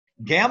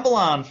Gamble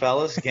on,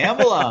 fellas.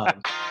 Gamble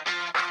on.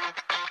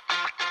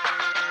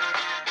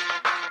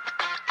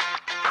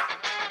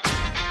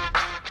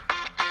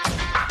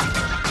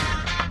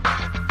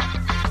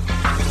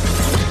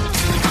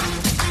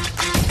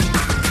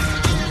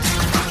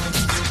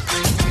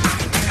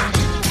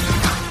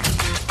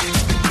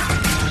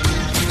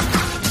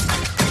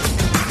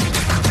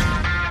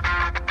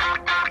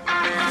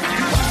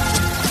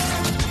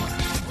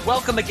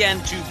 Welcome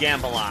again to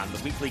Gamble On,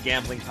 the weekly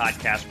gambling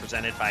podcast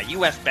presented by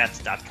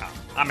USBets.com.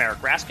 I'm Eric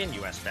Raskin,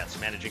 US Bets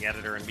Managing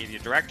Editor and Media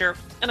Director,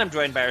 and I'm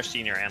joined by our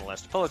senior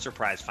analyst, Pulitzer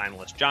Prize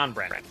finalist John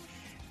Brennan.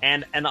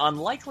 And an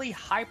unlikely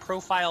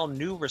high-profile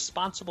new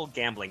responsible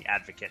gambling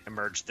advocate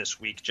emerged this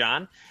week,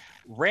 John.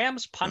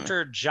 Rams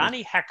punter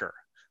Johnny Hekker,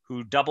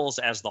 who doubles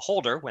as the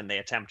holder when they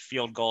attempt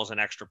field goals and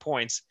extra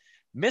points,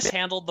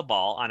 mishandled the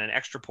ball on an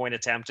extra point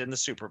attempt in the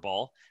Super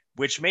Bowl,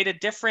 which made a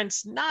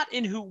difference not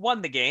in who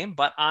won the game,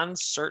 but on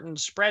certain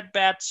spread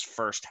bets,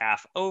 first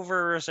half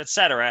overs,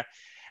 etc.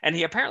 And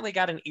he apparently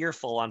got an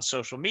earful on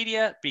social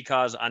media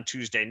because on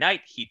Tuesday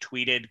night, he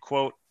tweeted,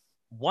 quote,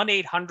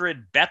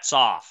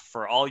 1-800-BETS-OFF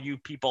for all you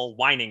people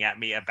whining at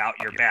me about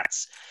your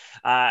bets.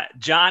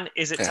 John,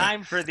 is it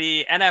time for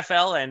the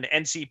NFL and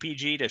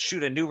NCPG to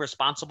shoot a new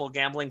responsible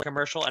gambling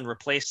commercial and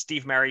replace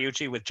Steve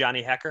Mariucci with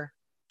Johnny Hekker?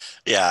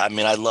 Yeah, I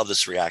mean, I love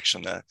this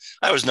reaction. I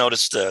always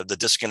noticed the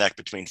disconnect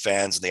between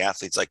fans and the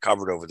athletes I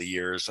covered over the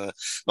years.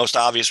 Most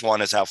obvious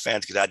one is how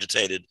fans get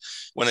agitated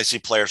when they see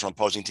players from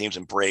opposing teams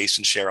embrace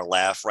and share a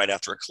laugh right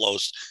after a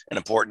close and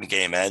important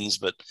game ends.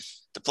 But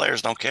the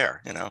players don't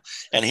care, you know.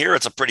 And here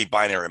it's a pretty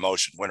binary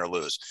emotion, win or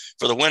lose.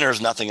 For the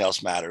winners, nothing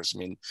else matters. I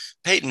mean,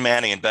 Peyton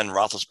Manning and Ben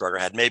Roethlisberger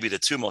had maybe the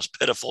two most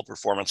pitiful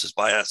performances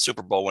by a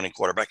Super Bowl winning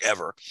quarterback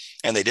ever,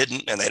 and they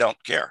didn't, and they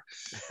don't care.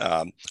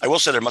 I will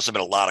say there must have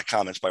been a lot of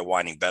comments by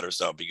whining bettors,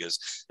 though,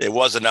 because it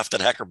was enough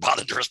that Hekker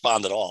bothered to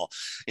respond at all.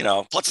 You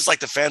know, plus it's like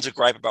the fans who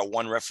gripe about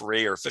one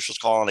referee or officials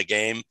calling a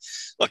game.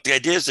 Look, the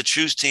idea is to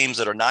choose teams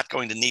that are not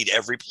going to need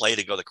every play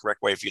to go the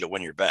correct way for you to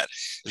win your bet.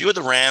 If you had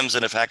the Rams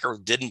and if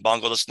Hekker didn't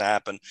bungle the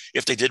snap, and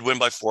if they did win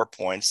by 4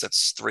 points,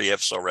 that's 3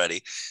 ifs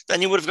already,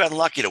 then you would have gotten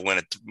lucky to win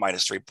at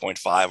minus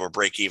 3.5 or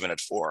break even at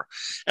 4.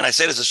 And I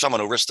say this as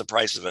someone who risked the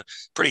price of a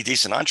pretty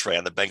decent entree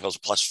on the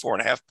Bengals plus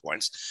 4.5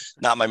 points.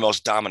 Not my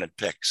most dominant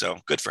pick. So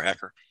good for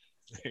Hekker.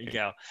 There you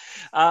go.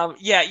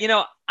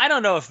 Yeah, I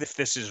don't know if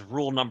this is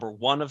rule number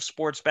 1 of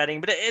sports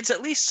betting, but it's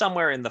at least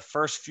somewhere in the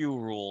first few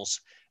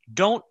rules.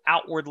 Don't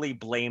outwardly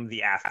blame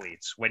the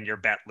athletes when your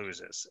bet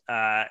loses.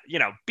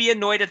 Be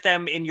annoyed at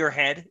them in your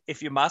head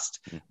if you must,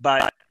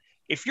 but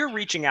if you're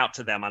reaching out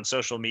to them on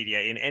social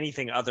media in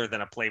anything other than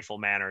a playful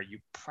manner, you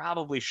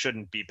probably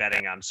shouldn't be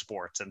betting on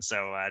sports. And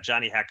so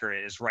Johnny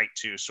Hekker is right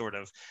to sort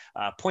of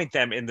point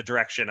them in the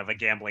direction of a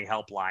gambling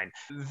helpline.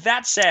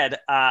 That said,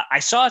 I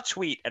saw a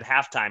tweet at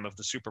halftime of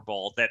the Super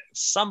Bowl that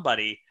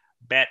somebody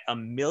bet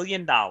 $1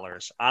 million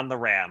on the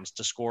Rams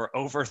to score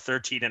over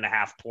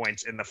 13.5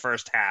 points in the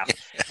first half.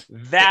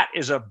 That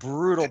is a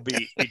brutal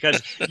beat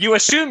because you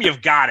assume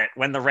you've got it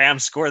when the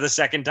Rams score the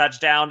second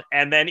touchdown.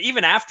 And then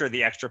even after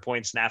the extra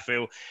point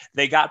snafu,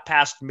 they got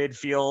past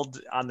midfield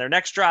on their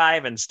next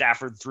drive and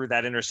Stafford threw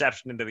that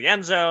interception into the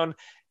end zone.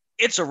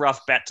 It's a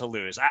rough bet to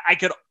lose. I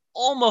could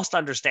almost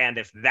understand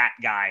if that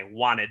guy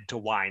wanted to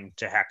whine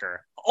to Hekker.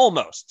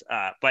 Almost.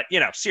 But,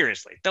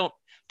 seriously, don't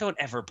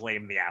ever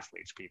blame the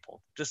athletes,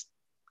 people. Just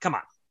come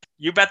on.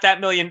 You bet that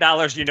 $1 million,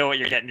 you know what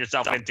you're getting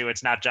yourself into.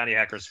 It's not Johnny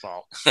Hecker's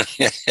fault.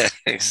 Yeah,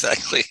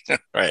 exactly.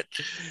 Right.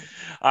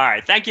 All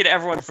right. Thank you to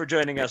everyone for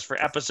joining us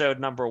for episode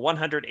number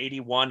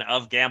 181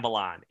 of Gamble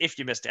On. If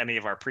you missed any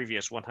of our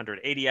previous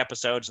 180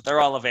 episodes, they're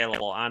all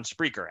available on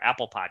Spreaker,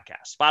 Apple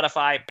Podcasts,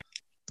 Spotify,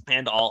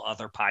 and all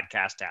other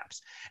podcast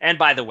apps. And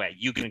by the way,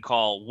 you can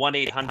call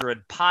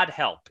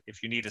 1-800-POD-HELP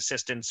if you need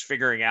assistance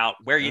figuring out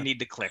where you need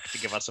to click to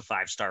give us a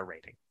 5-star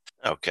rating.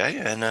 Okay,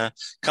 and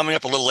coming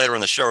up a little later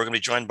in the show, we're going to be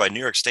joined by New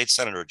York State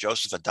Senator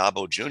Joseph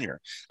Addabbo Jr.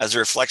 as he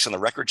reflects on the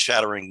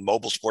record-shattering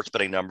mobile sports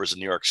betting numbers in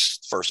New York's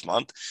first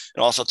month,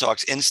 and also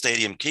talks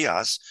in-stadium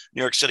kiosks,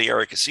 New York City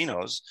area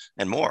casinos,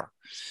 and more.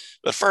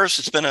 But first,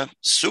 it's been a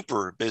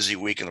super busy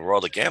week in the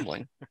world of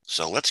gambling,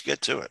 so let's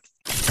get to it.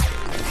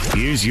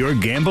 Here's your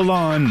Gamble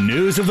On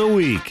News of the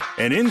Week,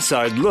 an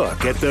inside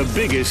look at the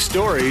biggest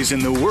stories in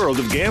the world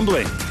of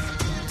gambling.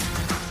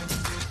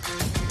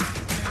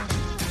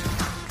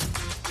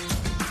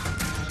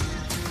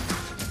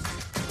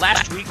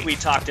 Last week, we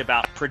talked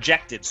about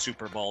projected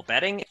Super Bowl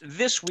betting.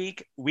 This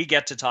week, we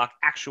get to talk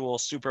actual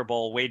Super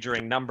Bowl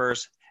wagering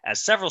numbers,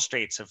 as several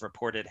states have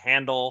reported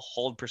handle,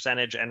 hold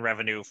percentage, and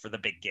revenue for the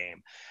big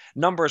game.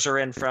 Numbers are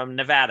in from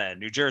Nevada,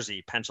 New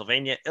Jersey,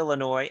 Pennsylvania,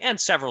 Illinois, and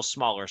several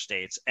smaller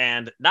states.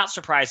 And not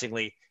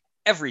surprisingly,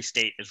 every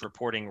state is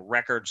reporting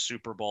record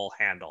Super Bowl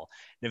handle.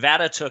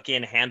 Nevada took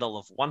in handle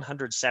of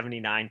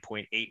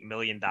 $179.8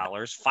 million,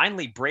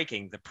 finally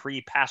breaking the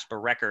pre-PASPA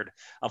record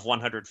of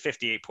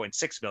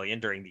 $158.6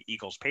 million during the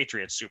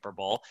Eagles-Patriots Super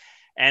Bowl.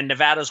 And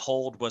Nevada's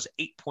hold was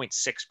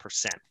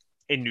 8.6%.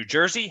 In New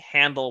Jersey,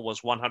 handle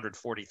was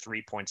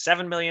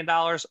 $143.7 million,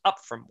 up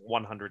from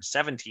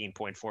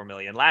 $117.4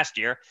 million last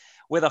year,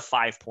 with a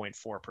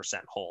 5.4%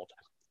 hold.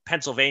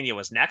 Pennsylvania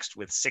was next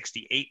with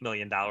 $68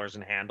 million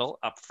in handle,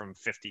 up from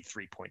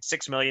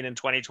 $53.6 million in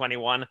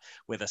 2021,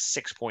 with a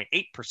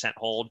 6.8%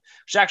 hold,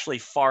 which is actually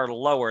far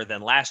lower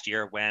than last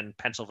year when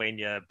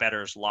Pennsylvania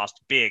bettors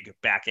lost big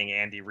backing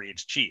Andy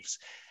Reid's Chiefs.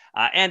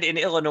 And in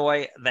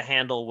Illinois, the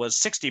handle was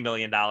 $60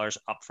 million,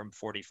 up from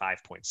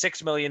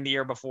 $45.6 million the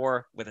year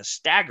before, with a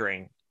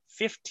staggering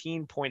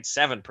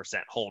 15.7%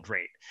 hold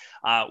rate.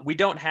 We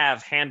don't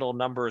have handle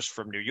numbers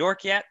from New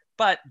York yet,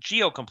 but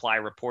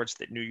GeoComply reports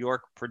that New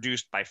York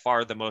produced by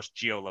far the most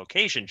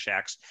geolocation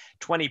checks,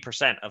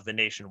 20% of the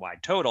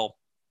nationwide total.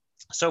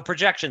 So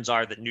projections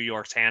are that New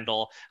York's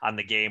handle on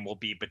the game will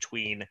be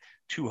between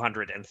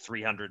 $200 and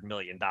 $300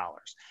 million.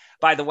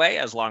 By the way,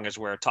 as long as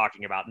we're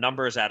talking about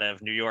numbers out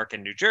of New York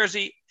and New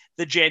Jersey,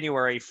 the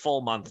January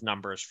full month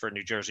numbers for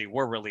New Jersey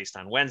were released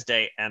on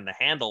Wednesday, and the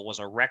handle was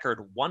a record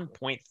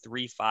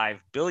 $1.35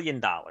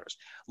 billion,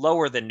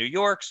 lower than New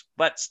York's,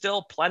 but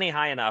still plenty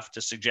high enough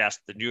to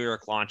suggest the New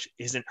York launch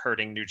isn't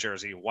hurting New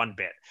Jersey one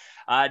bit.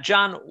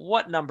 John,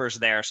 what numbers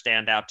there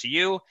stand out to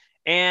you?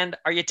 And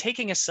are you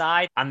taking a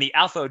side on the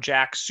Alpha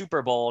Jack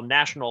Super Bowl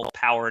national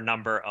power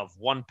number of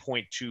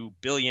 $1.2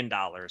 billion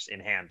in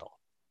handle?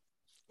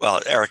 Well,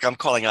 Eric, I'm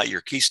calling out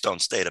your Keystone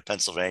State of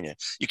Pennsylvania.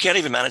 You can't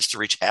even manage to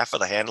reach half of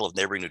the handle of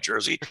neighboring New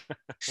Jersey,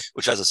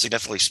 which has a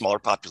significantly smaller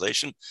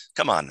population.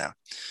 Come on now.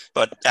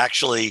 But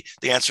actually,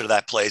 the answer to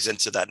that plays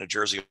into that New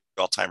Jersey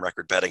all-time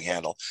record betting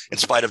handle, in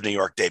spite of New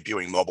York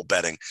debuting mobile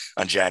betting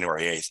on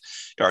January 8th.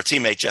 Our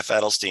teammate Jeff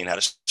Edelstein had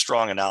a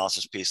strong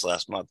analysis piece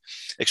last month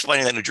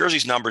explaining that New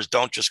Jersey's numbers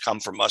don't just come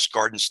from us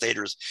Garden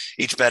Staters,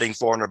 each betting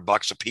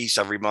 $400 a piece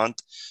every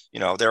month. You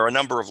know, there are a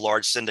number of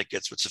large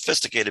syndicates with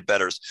sophisticated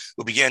bettors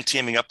who began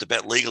teaming up to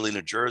bet legally in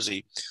New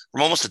Jersey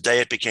from almost the day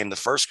it became the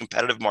first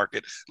competitive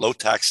market,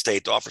 low-tax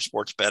state to offer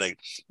sports betting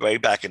way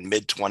back in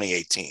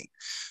mid-2018.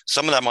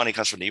 Some of that money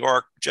comes from New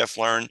York, Jeff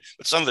learned,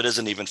 but some of it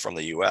isn't even from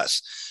the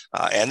U.S.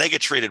 And they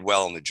get treated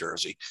well in New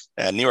Jersey.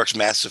 And New York's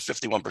massive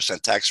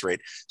 51% tax rate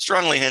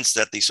strongly hints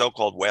that the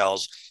so-called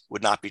whales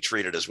would not be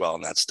treated as well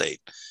in that state.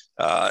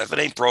 If it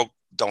ain't broke,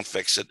 don't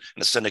fix it.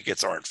 And the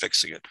syndicates aren't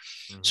fixing it.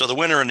 Mm-hmm. So the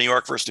winner in New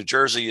York versus New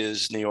Jersey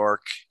is New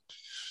York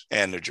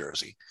and New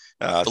Jersey.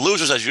 The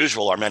losers, as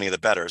usual, are many of the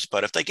bettors.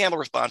 But if they gamble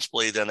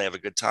responsibly, then they have a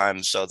good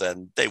time. So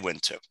then they win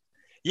too.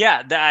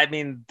 Yeah, I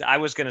mean, I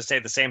was going to say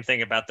the same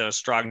thing about those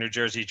strong New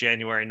Jersey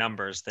January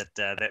numbers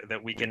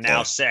that we can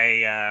now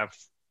say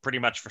pretty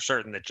much for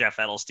certain that Jeff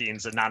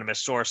Edelstein's anonymous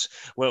source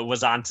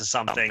was onto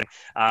something.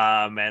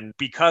 And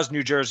because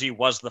New Jersey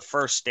was the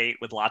first state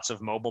with lots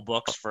of mobile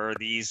books for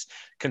these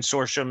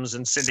consortiums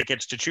and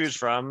syndicates to choose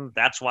from,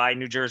 that's why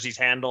New Jersey's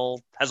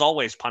handle has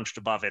always punched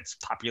above its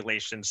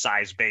population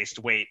size-based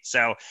weight.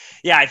 So,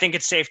 yeah, I think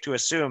it's safe to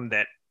assume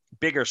that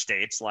bigger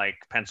states like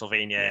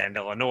Pennsylvania and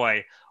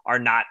Illinois are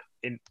not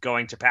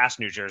going to pass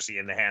New Jersey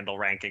in the handle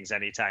rankings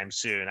anytime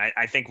soon.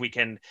 I think we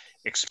can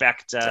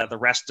expect the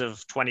rest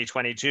of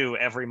 2022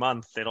 every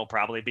month. It'll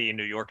probably be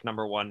New York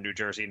number 1, New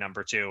Jersey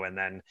number 2, and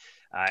then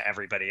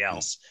everybody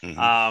else.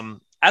 Mm-hmm.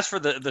 As for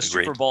the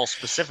Super Bowl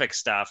specific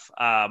stuff,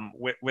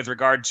 with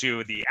regard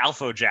to the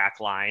Alpha Jack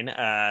line,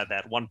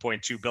 that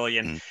 1.2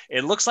 billion,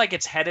 it looks like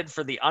it's headed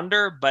for the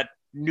under, but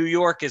New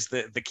York is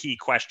the key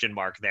question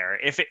mark there.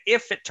 If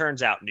it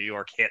turns out New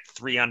York hit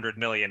 300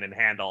 million in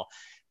handle,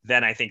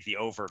 then I think the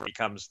over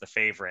becomes the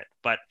favorite.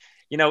 But,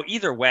 you know,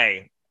 either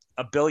way,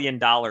 $1 billion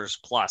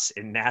plus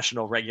in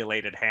national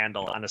regulated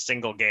handle on a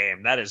single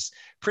game, that is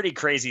pretty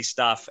crazy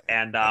stuff.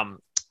 And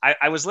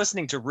I was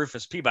listening to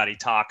Rufus Peabody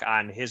talk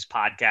on his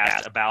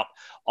podcast about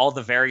all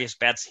the various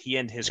bets he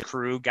and his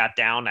crew got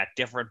down at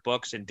different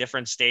books in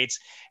different states.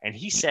 And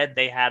he said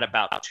they had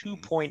about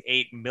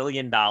 $2.8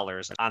 million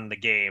on the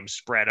game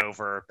spread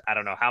over, I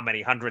don't know how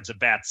many hundreds of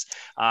bets.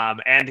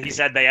 And he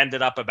said they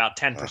ended up about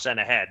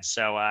 10% ahead.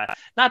 So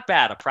not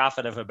bad, a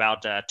profit of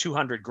about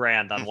 200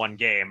 grand on one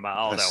game,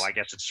 although I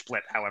guess it's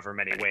split however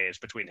many ways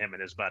between him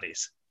and his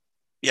buddies.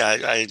 Yeah,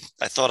 I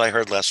thought I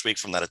heard last week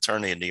from that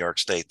attorney in New York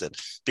State that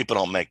people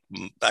don't make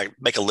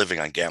a living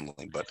on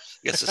gambling, but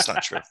I guess it's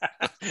not true.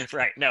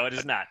 Right. No, it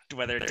is not.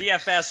 Whether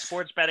DFS,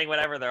 sports betting,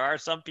 whatever, there are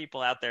some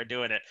people out there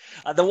doing it.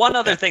 The one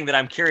other thing that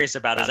I'm curious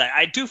about is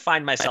I do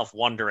find myself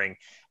wondering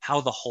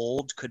how the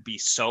hold could be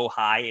so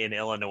high in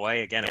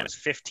Illinois. Again, it was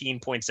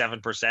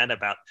 15.7%,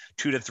 about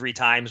 2 to 3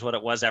 times what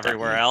it was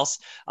everywhere else.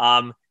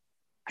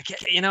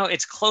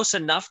 It's close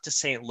enough to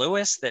St.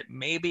 Louis that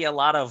maybe a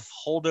lot of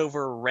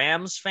holdover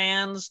Rams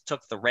fans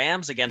took the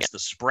Rams against the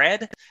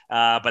spread.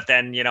 But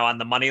then, on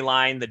the money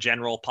line, the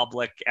general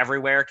public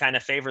everywhere kind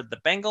of favored the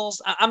Bengals.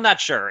 I'm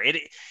not sure.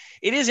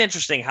 It is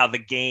interesting how the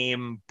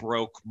game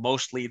broke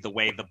mostly the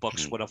way the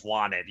books would have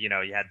wanted. You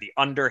had the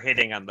under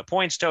hitting on the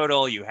points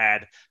total. You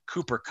had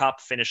Cooper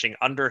Kupp finishing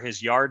under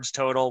his yards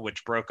total,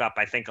 which broke up,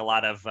 I think, a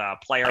lot of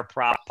player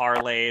prop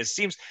parlays.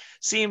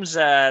 Seems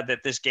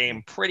that this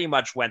game pretty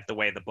much went the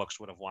way the books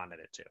would have wanted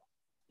it to.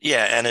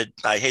 Yeah, and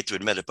I hate to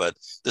admit it, but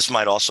this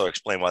might also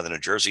explain why the New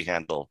Jersey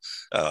handle,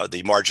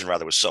 the margin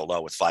rather, was so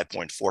low with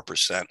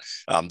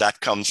 5.4%. That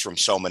comes from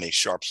so many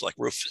sharps like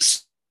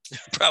Rufus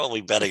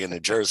probably betting in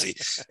New Jersey,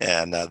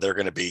 and they're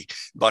going to be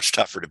much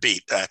tougher to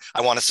beat.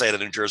 I want to say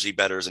that New Jersey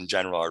bettors in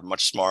general are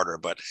much smarter,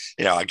 but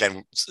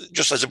again,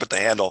 just as with the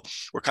handle,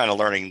 we're kind of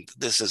learning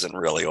this isn't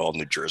really all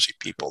New Jersey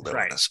people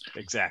doing this.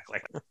 Exactly.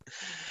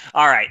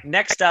 All right,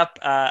 next up,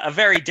 a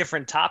very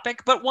different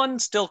topic, but one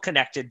still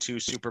connected to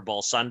Super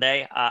Bowl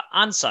Sunday.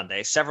 On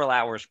Sunday, several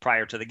hours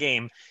prior to the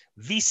game,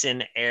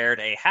 VSiN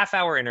aired a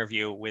half-hour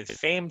interview with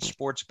famed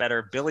sports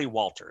bettor Billy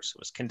Walters. It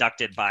was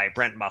conducted by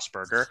Brent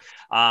Musburger.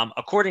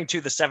 According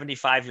to the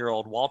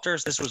 75-year-old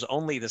Walters, this was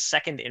only the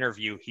second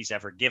interview he's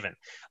ever given.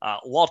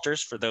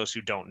 Walters, for those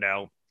who don't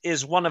know,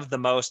 is one of the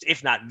most,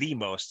 if not the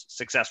most,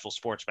 successful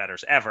sports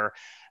bettors ever,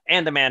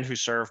 and a man who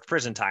served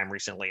prison time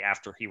recently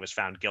after he was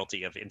found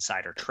guilty of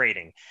insider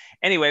trading.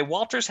 Anyway,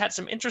 Walters had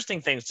some interesting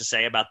things to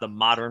say about the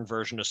modern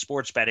version of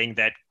sports betting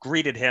that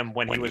greeted him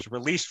when he was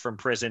released from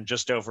prison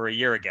just over a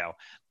year ago.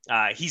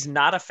 He's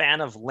not a fan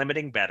of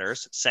limiting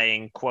bettors,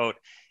 saying, quote,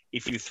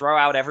 "If you throw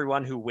out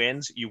everyone who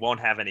wins, you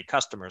won't have any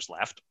customers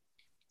left."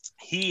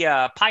 He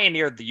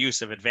pioneered the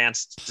use of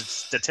advanced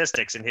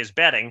statistics in his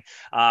betting,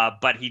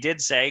 but he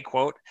did say,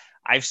 quote,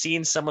 "I've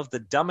seen some of the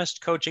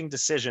dumbest coaching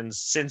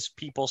decisions since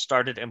people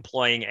started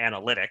employing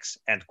analytics,"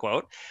 end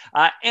quote.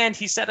 And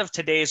he said of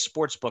today's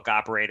sportsbook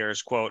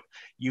operators, quote,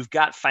 "You've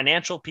got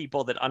financial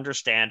people that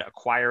understand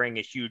acquiring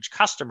a huge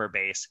customer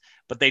base,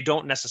 but they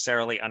don't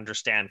necessarily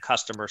understand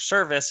customer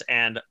service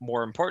and,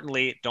 more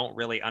importantly, don't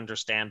really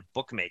understand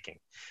bookmaking."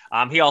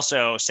 He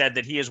also said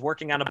that he is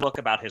working on a book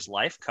about his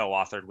life,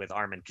 co-authored with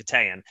Armen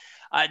Keteyian.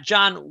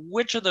 John,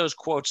 which of those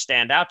quotes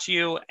stand out to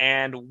you,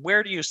 and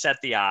where do you set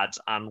the odds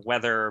on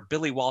whether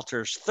Billy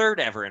Walters' third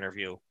ever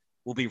interview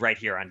will be right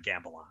here on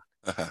Gamble On?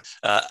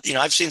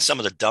 I've seen some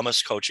of the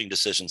dumbest coaching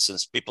decisions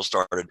since people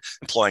started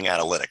employing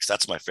analytics.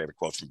 That's my favorite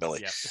quote from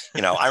Billy.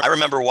 Yep. I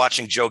remember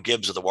watching Joe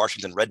Gibbs of the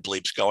Washington Red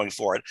Bleeps going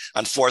for it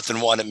on 4th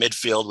and 1 at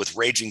midfield with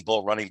Raging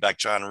Bull running back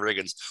John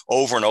Riggins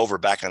over and over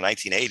back in the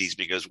 1980s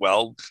because,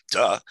 well,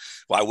 duh,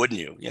 why wouldn't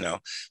you?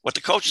 What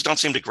the coaches don't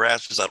seem to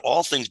grasp is that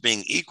all things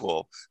being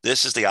equal,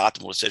 this is the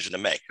optimal decision to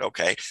make.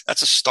 Okay,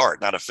 that's a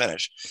start, not a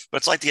finish. But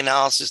it's like the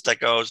analysis that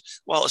goes,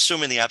 well,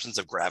 assuming the absence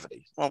of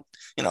gravity. Well,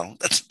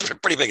 that's a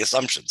pretty big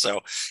assumption. So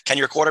can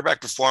your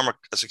quarterback perform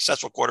a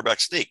successful quarterback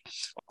sneak?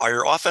 Are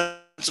your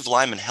offensive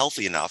linemen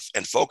healthy enough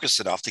and focused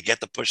enough to get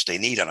the push they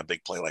need on a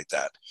big play like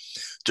that?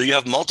 Do you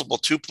have multiple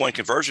 2-point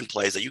conversion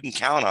plays that you can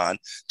count on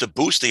to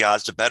boost the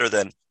odds to better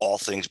than all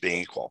things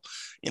being equal?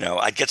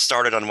 I'd get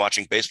started on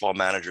watching baseball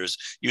managers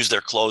use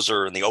their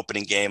closer in the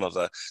opening game of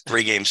a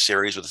 3-game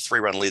series with a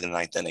 3-run lead in the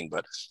 9th inning,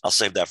 but I'll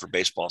save that for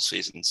baseball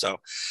season. So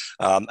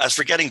as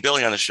for getting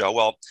Billy on the show,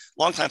 well,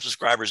 longtime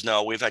subscribers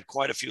know we've had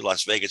quite a few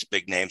Las Vegas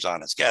big names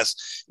on as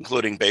guests,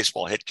 including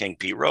baseball hit king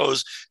Pete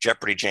Rose,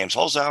 Jeopardy James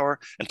Holzhauer,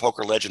 and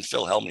poker legend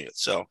Phil Hellmuth.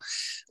 So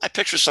I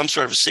picture some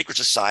sort of a secret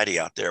society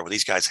out there where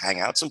these guys hang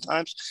out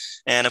sometimes.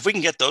 And if we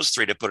can get those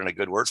three to put in a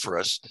good word for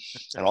us,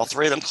 and all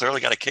three of them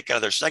clearly got a kick out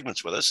of their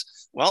segments with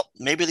us, well,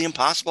 maybe the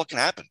impossible can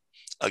happen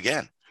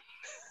again.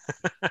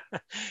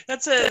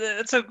 That's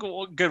a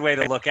good way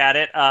to look at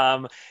it.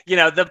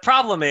 The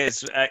problem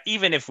is,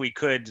 even if we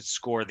could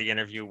score the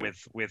interview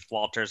with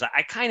Walters,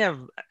 I kind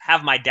of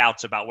have my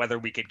doubts about whether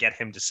we could get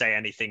him to say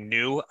anything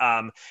new.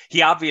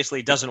 He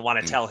obviously doesn't want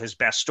to tell his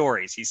best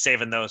stories. He's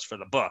saving those for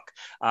the book.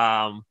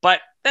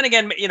 But then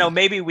again,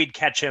 maybe we'd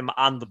catch him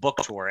on the book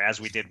tour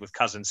as we did with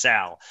Cousin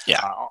Sal. Yeah.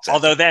 Exactly.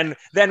 Although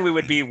then we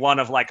would be one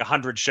of like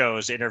 100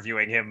 shows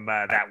interviewing him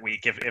that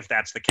week if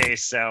that's the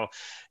case. So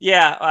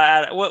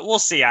yeah, we'll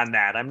see on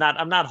that. I'm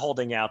not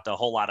holding out a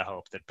whole lot of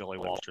hope that Billy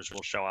Walters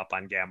will show up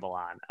on Gamble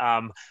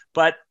On.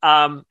 But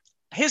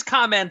his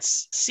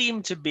comments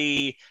seem to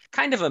be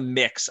kind of a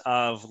mix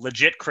of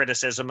legit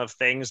criticism of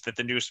things that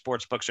the new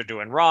sports books are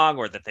doing wrong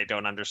or that they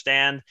don't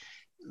understand,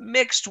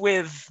 mixed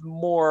with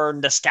more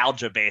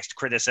nostalgia-based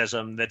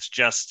criticism that's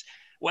just,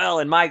 well,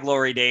 in my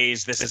glory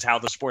days, this is how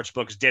the sports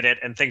books did it,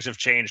 and things have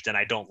changed, and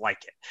I don't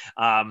like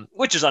it,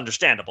 which is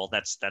understandable.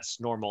 That's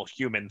normal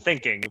human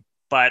thinking.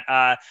 But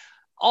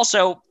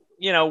also,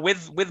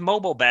 with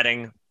mobile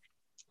betting,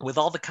 with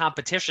all the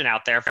competition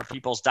out there for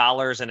people's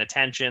dollars and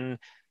attention,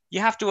 you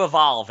have to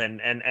evolve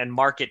and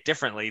market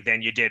differently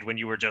than you did when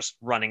you were just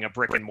running a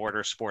brick and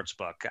mortar sports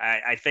book.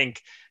 I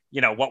think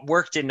what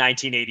worked in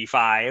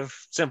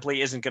 1985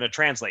 simply isn't going to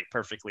translate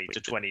perfectly to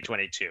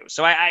 2022.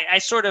 So I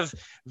sort of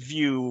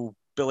view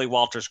Billy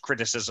Walters'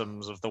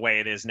 criticisms of the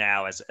way it is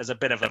now as a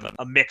bit of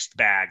a mixed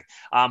bag.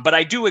 But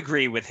I do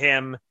agree with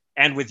him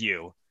and with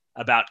you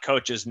about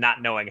coaches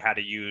not knowing how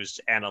to use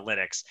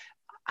analytics.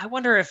 I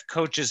wonder if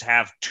coaches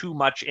have too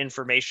much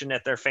information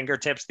at their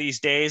fingertips these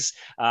days,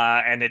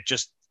 and it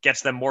just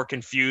gets them more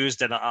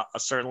confused. And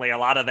certainly a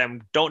lot of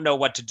them don't know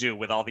what to do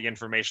with all the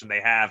information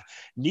they have.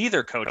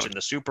 Neither coach in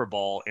the Super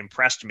Bowl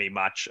impressed me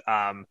much.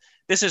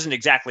 This isn't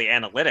exactly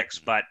analytics,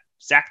 but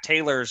Zach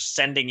Taylor's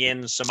sending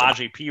in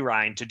Samaje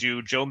Perine to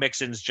do Joe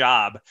Mixon's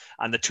job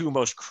on the two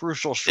most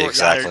crucial short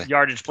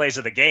yardage plays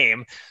of the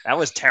game. That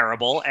was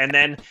terrible. And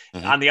then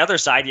on the other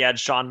side, you had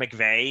Sean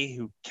McVay,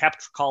 who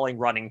kept calling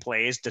running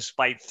plays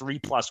despite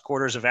 3+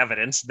 quarters of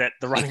evidence that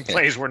the running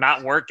plays were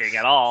not working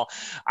at all.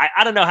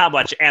 I don't know how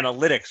much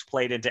analytics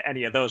played into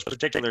any of those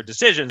particular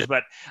decisions,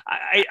 but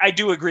I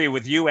do agree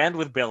with you and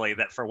with Billy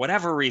that for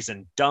whatever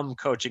reason, dumb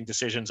coaching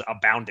decisions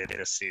abounded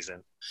this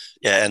season.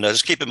 Yeah, and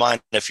just keep in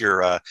mind, if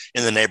you're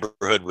in the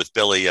neighborhood with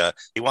Billy,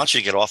 he wants you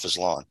to get off his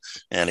lawn,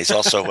 and he's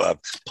also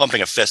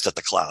pumping a fist at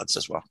the clouds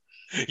as well.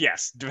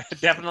 Yes,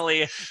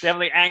 definitely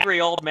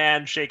angry old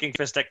man shaking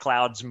fist at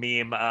clouds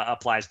meme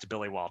applies to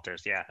Billy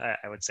Walters. Yeah,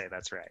 I would say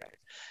that's right.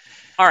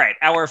 All right,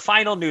 our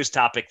final news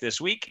topic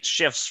this week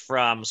shifts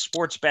from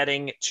sports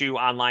betting to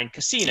online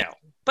casino,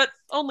 but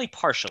only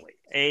partially.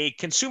 A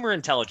consumer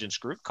intelligence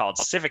group called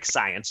Civic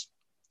Science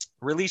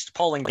released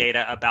polling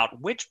data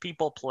about which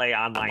people play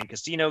online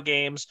casino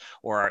games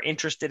or are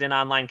interested in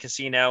online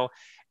casino,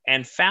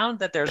 and found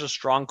that there's a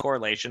strong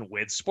correlation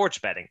with sports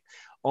betting.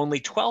 Only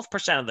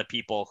 12% of the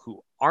people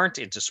who aren't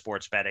into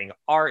sports betting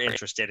are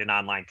interested in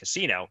online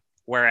casino,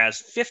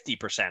 whereas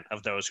 50%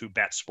 of those who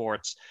bet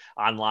sports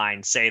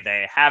online say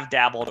they have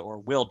dabbled or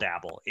will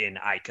dabble in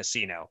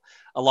iCasino.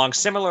 Along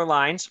similar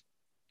lines,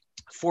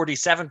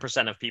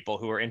 47% of people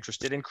who are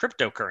interested in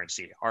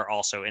cryptocurrency are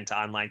also into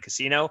online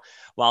casino,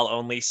 while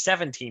only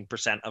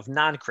 17% of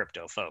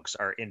non-crypto folks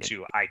are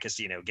into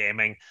iCasino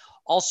gaming.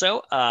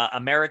 Also,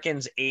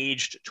 Americans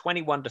aged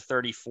 21 to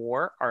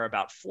 34 are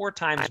about 4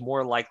 times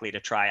more likely to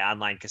try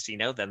online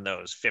casino than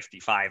those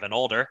 55 and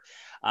older.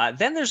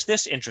 Then there's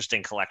this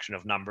interesting collection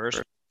of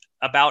numbers.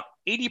 About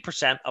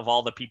 80% of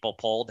all the people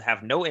polled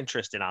have no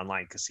interest in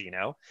online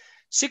casino.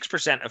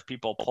 6% of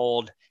people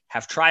polled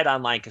have tried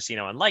online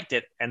casino and liked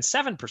it, and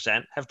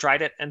 7% have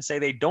tried it and say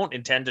they don't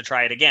intend to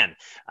try it again.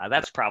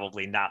 That's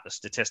probably not the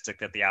statistic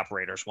that the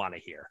operators want to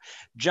hear.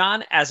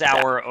 John, as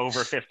our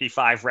over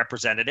 55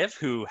 representative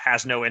who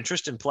has no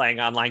interest in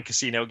playing online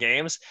casino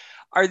games,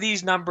 are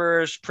these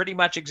numbers pretty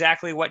much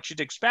exactly what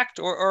you'd expect,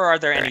 or are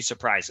there any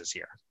surprises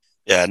here?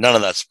 Yeah, none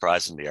of that's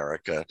surprising me,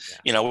 Eric.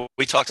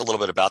 We talked a little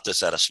bit about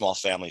this at a small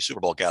family Super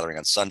Bowl gathering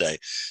on Sunday.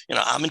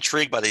 I'm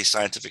intrigued by these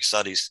scientific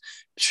studies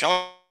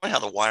showing how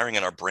the wiring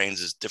in our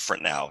brains is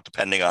different now,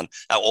 depending on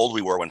how old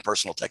we were when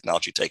personal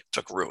technology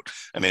took root.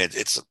 I mean,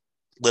 it's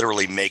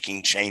literally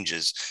making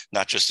changes,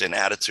 not just in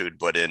attitude,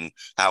 but in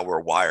how we're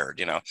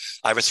wired.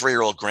 I have a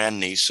 3-year-old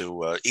grandniece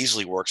who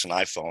easily works an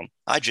iPhone.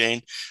 Hi,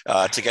 Jane,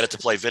 to get it to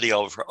play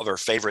video of her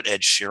favorite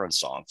Ed Sheeran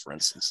song, for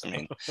instance. I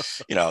mean,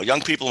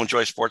 young people who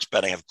enjoy sports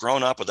betting have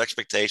grown up with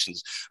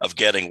expectations of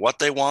getting what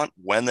they want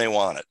when they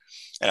want it.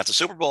 And if the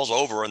Super Bowl's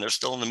over and they're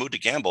still in the mood to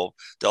gamble,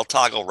 they'll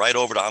toggle right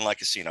over to online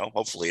casino.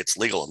 Hopefully it's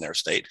legal in their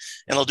state.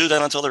 And they'll do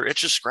that until their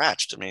itch is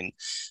scratched. I mean,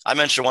 I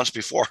mentioned once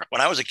before, when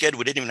I was a kid,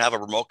 we didn't even have a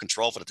remote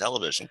control for the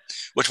television,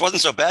 which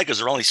wasn't so bad because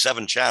there were only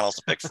 7 channels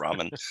to pick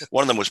from. And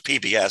one of them was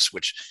PBS,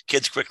 which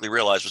kids quickly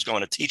realized was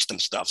going to teach them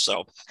stuff.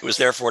 So it was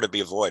therefore to be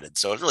avoided.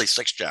 So it's really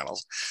 6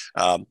 channels.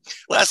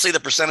 Lastly,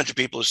 the percentage of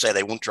people who say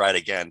they won't try it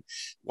again.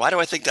 Why do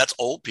I think that's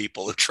old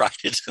people who tried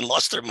it and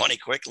lost their money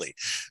quickly?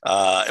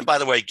 And by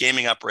the way,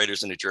 gaming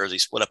operators in New Jersey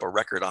split up a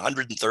record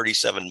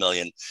 $137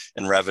 million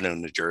in revenue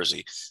in New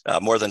Jersey,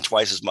 more than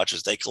twice as much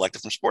as they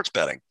collected from sports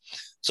betting.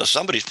 So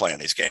somebody's playing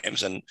these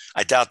games, and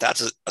I doubt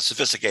that's a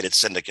sophisticated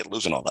syndicate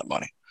losing all that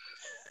money.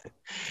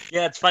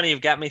 Yeah, it's funny.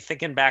 You've got me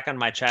thinking back on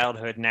my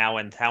childhood now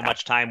and how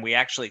much time we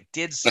actually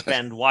did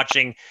spend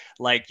watching,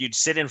 like you'd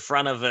sit in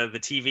front of the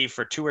TV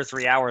for 2 or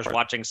 3 hours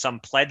watching some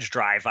pledge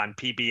drive on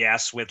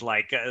PBS with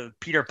like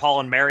Peter, Paul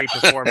and Mary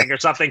performing or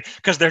something,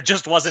 because there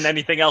just wasn't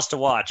anything else to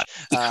watch.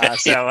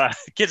 So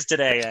kids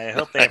today, I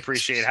hope they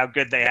appreciate how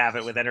good they have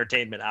it with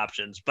entertainment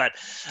options. But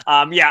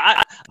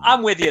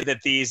I'm with you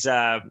that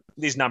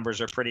these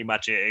numbers are pretty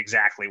much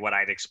exactly what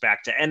I'd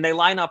expect. And they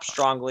line up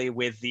strongly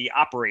with the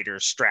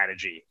operator's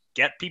strategy.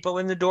 Get people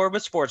in the door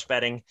with sports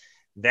betting,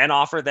 then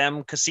offer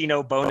them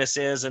casino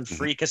bonuses and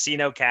free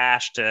casino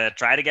cash to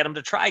try to get them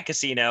to try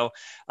casino.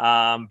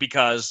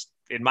 Because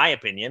in my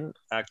opinion,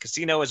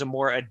 casino is a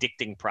more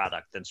addicting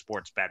product than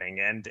sports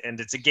betting. And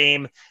it's a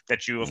game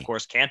that you, of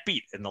course, can't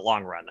beat in the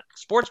long run.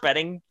 Sports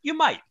betting, you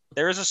might.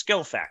 There is a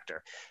skill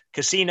factor.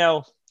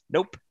 Casino,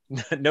 nope.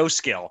 No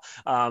skill.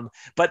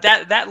 But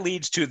that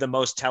leads to the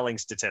most telling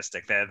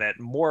statistic that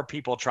more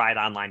people tried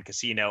online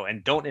casino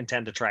and don't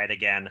intend to try it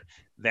again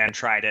than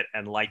tried it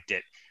and liked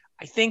it.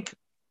 I think,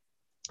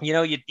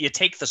 you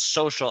take the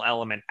social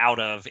element out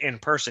of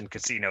in-person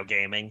casino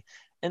gaming,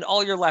 and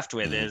all you're left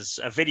with is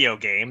a video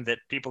game that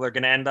people are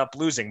going to end up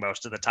losing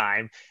most of the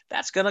time.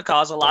 That's going to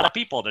cause a lot of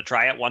people to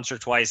try it once or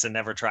twice and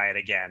never try it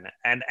again.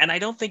 And I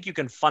don't think you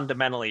can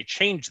fundamentally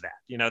change that.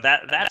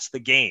 That's the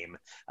game.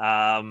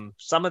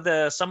 Some of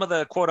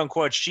the quote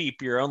unquote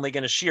sheep, you're only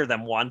going to shear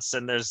them once,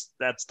 and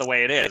that's the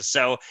way it is.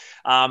 So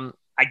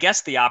I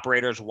guess the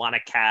operators want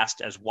to cast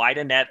as wide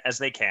a net as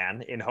they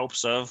can in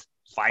hopes of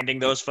finding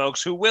those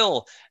folks who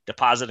will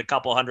deposit a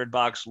couple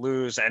 $100,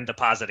 lose, and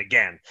deposit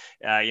again.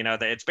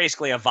 It's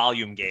basically a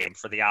volume game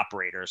for the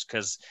operators,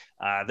 because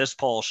this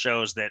poll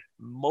shows that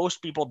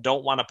most people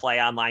don't want to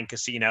play online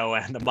casino,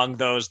 and among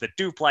those that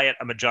do play it,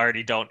 a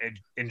majority don't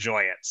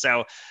enjoy it.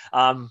 So,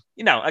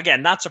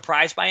 again, not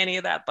surprised by any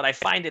of that, but I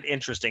find it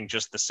interesting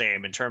just the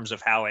same in terms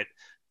of how it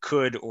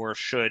could or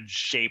should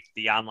shape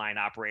the online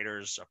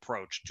operators'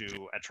 approach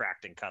to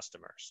attracting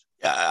customers.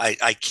 Yeah,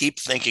 I keep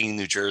thinking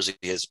New Jersey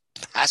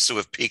has to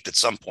have peaked at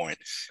some point.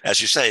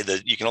 As you say,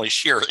 that you can only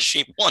shear a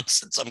sheep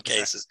once in some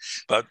cases,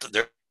 but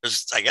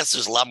I guess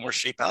there's a lot more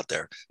sheep out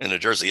there in New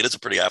Jersey. It is a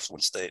pretty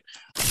affluent state.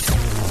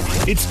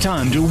 It's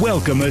time to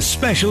welcome a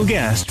special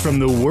guest from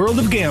the world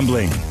of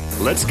gambling.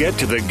 Let's get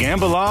to the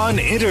Gamble On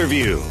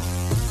interview.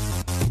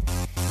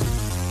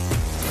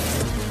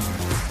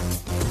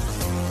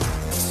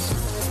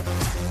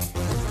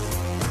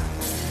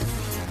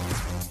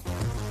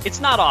 It's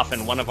not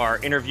often one of our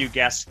interview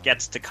guests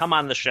gets to come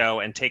on the show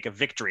and take a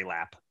victory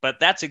lap, but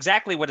that's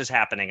exactly what is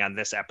happening on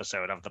this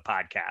episode of the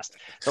podcast.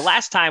 The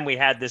last time we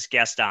had this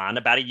guest on,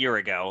 about a year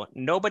ago,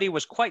 nobody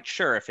was quite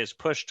sure if his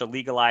push to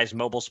legalize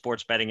mobile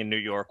sports betting in New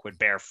York would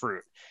bear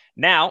fruit.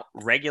 Now,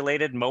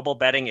 regulated mobile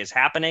betting is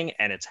happening,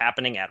 and it's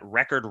happening at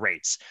record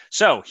rates.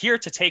 So, here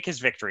to take his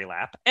victory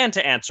lap and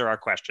to answer our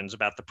questions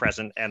about the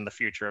present and the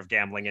future of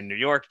gambling in New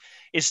York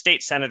is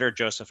State Senator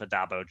Joseph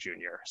Addabbo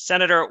Jr.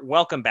 Senator,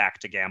 welcome back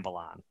to Gamble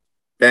On.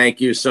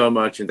 Thank you so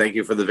much, and thank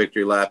you for the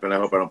victory lap, and I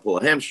hope I don't pull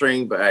a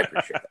hamstring, but I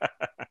appreciate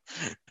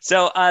it.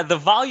 So the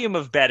volume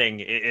of betting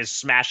is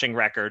smashing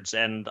records,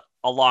 and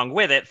along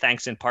with it,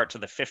 thanks in part to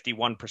the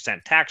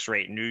 51% tax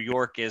rate, New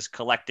York is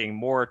collecting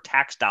more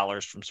tax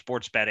dollars from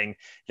sports betting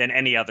than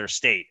any other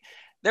state.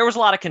 There was a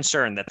lot of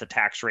concern that the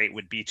tax rate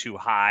would be too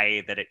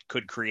high, that it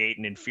could create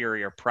an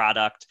inferior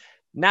product.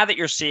 Now that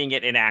you're seeing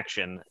it in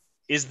action,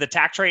 is the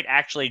tax rate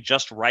actually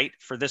just right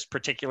for this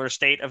particular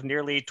state of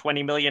nearly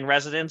 20 million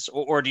residents?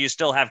 Or do you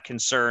still have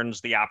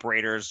concerns the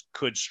operators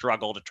could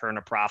struggle to turn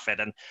a profit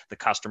and the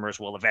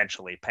customers will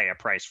eventually pay a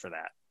price for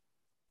that?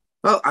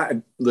 Well,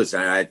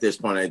 listen, at this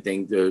point, I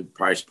think the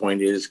price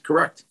point is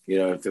correct.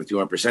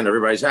 51%,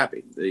 everybody's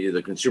happy.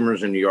 The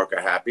consumers in New York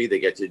are happy. They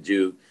get to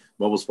do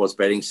mobile sports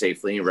betting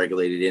safely and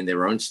regulated in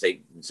their own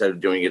state instead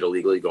of doing it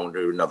illegally, going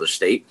to another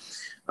state.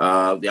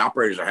 The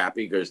operators are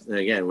happy because,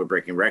 again, we're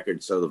breaking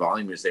records, so the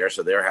volume is there,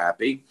 so they're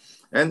happy.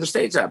 And the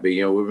state's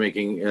happy. We're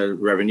making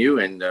revenue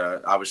and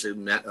obviously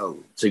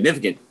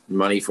significant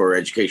money for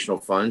educational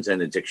funds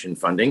and addiction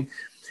funding.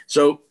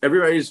 So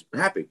everybody's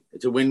happy.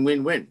 It's a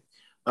win-win-win.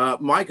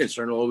 My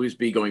concern will always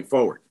be going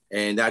forward,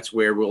 and that's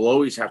where we'll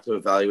always have to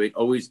evaluate,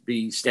 always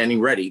be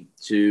standing ready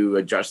to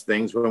adjust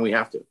things when we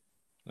have to.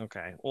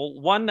 Okay. Well,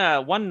 one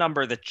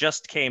number that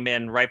just came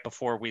in right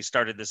before we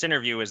started this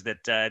interview is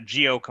that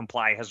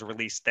GeoComply has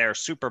released their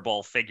Super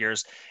Bowl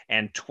figures,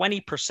 and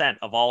 20%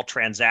 of all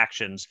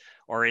transactions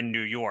are in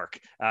New York.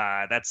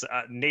 That's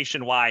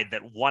nationwide,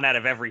 that 1 out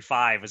of every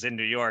 5 is in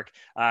New York.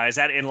 Is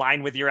that in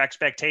line with your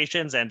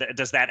expectations? And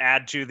does that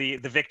add to the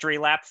victory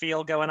lap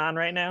feel going on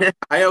right now?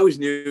 I always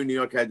knew New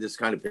York had this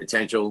kind of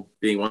potential,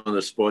 being one of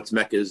the sports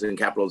meccas and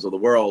capitals of the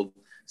world.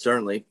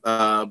 Certainly.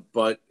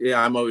 But yeah,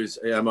 I'm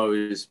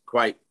always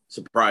quite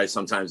surprised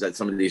sometimes at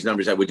some of these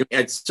numbers that we do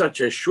at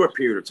such a short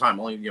period of time,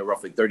 only,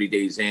 roughly 30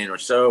 days in or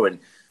so. And,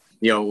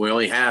 we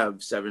only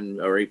have 7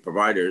 or 8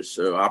 providers,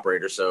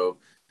 operators. So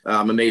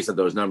I'm amazed at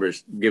those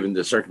numbers given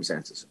the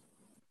circumstances.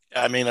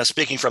 I mean,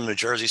 speaking from New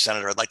Jersey,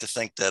 Senator, I'd like to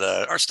think that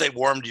our state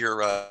warmed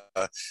your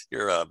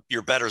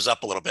bettors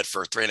up a little bit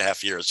for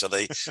 3.5 years. So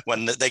they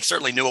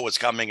certainly knew what was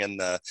coming, and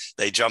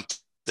they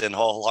jumped in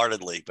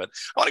wholeheartedly. But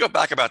I want to go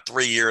back about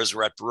 3 years.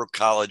 We're at Baruch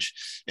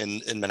College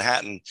in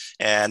Manhattan,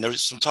 and there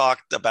was some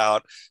talk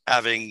about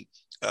having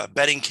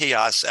betting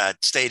kiosks at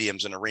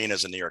stadiums and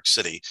arenas in New York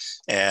City.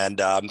 And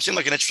it seemed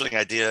like an interesting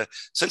idea.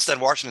 Since then,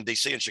 Washington,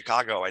 D.C. and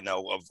Chicago, I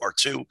know of, are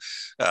 2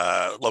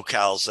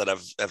 locales that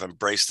have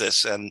embraced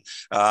this. And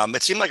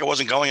it seemed like it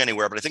wasn't going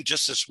anywhere. But I think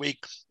just this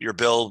week, your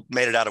bill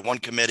made it out of one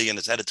committee and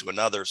is headed to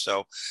another.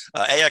 So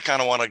A, I kind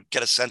of want to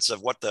get a sense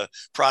of what the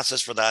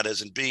process for that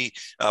is, and B,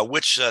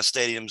 which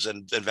stadiums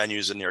and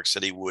venues in New York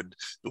City would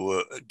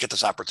get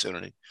this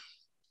opportunity.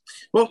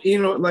 Well,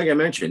 like I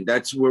mentioned,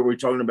 that's where we're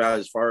talking about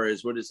as far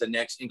as what is the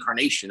next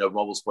incarnation of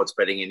mobile sports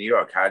betting in New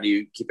York. How do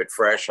you keep it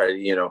fresh?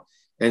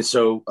 And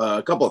so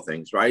a couple of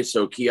things, right?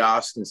 So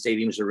kiosks and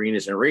stadiums,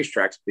 arenas, and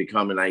racetracks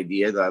become an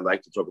idea that I'd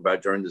like to talk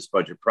about during this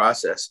budget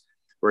process,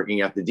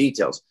 working out the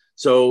details.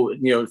 So,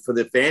 for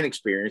the fan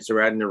experience,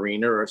 they're at an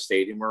arena or a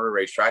stadium or a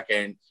racetrack,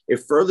 and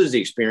it furthers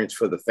the experience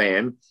for the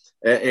fan,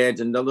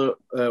 adds another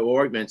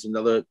or augments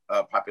another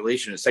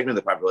population, a segment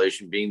of the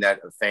population, being that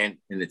a fan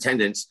in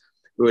attendance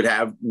would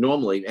have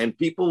normally. And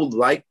people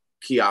like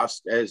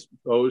kiosks as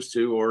opposed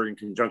to, or in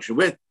conjunction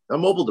with, a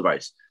mobile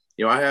device.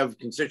 I have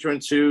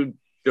constituents who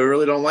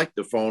really don't like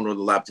the phone or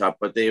the laptop,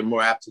 but they are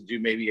more apt to do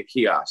maybe a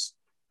kiosk.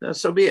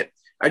 So be it.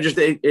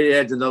 It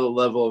adds another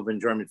level of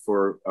enjoyment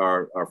for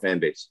our fan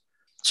base.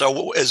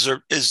 So is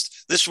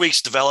this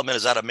week's development,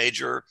 is that a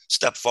major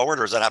step forward,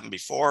 or has that happened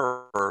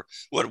before, or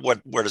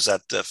where does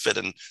that fit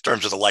in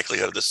terms of the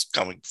likelihood of this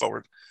coming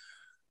forward?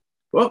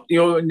 Well,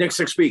 next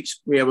 6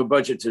 weeks, we have a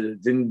budget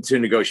to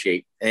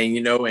negotiate. And,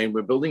 and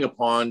we're building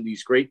upon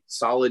these great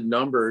solid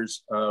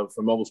numbers for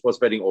mobile sports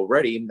betting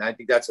already. And I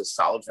think that's a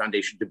solid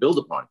foundation to build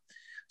upon.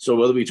 So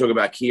whether we talk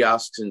about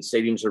kiosks and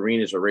stadiums,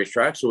 arenas, or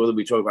racetracks, or whether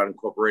we talk about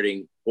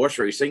incorporating horse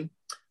racing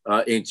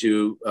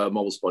into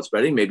mobile sports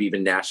betting, maybe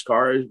even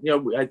NASCAR,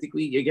 I think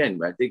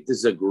I think this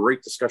is a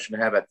great discussion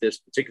to have at this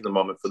particular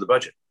moment for the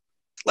budget.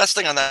 Last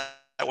thing on that.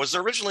 Was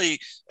there originally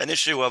an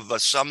issue of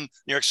some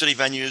New York City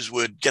venues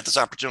would get this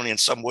opportunity and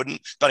some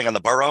wouldn't, depending on the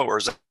borough, or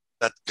is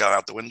that gone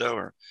out the window?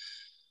 Or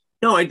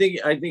no, I think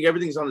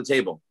everything's on the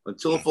table.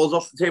 Until it falls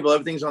off the table,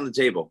 everything's on the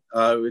table.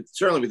 It's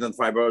certainly within the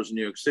 5 boroughs in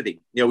New York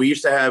City. We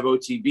used to have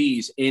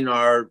OTBs in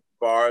our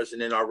bars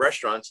and in our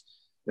restaurants,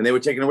 and they were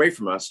taken away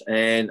from us.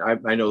 And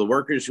I know the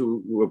workers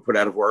who were put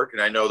out of work,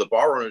 and I know the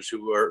bar owners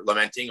who were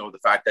lamenting over the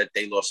fact that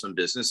they lost some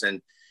business. And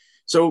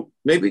so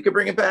maybe we could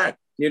bring it back.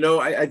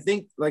 I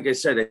think, like I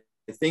said,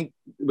 I think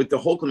with the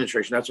Hochul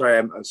administration, that's why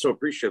I'm so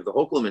appreciative of the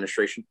Hochul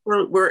administration.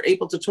 We're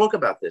able to talk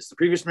about this. The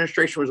previous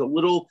administration was a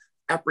little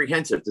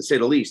apprehensive, to say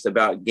the least,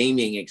 about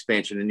gaming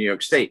expansion in New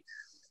York State.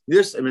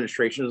 This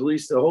administration, at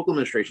least the Hochul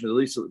administration, is at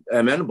least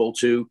amenable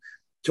to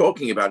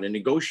talking about and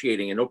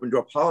negotiating an open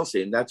door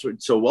policy. And that's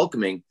what's so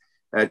welcoming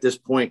at this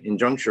point in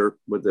juncture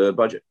with the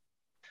budget.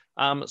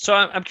 So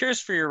I'm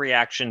curious for your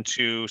reaction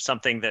to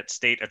something that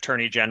State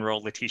Attorney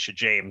General Letitia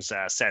James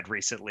said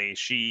recently.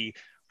 She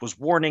was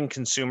warning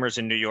consumers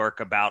in New York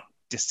about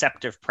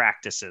deceptive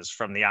practices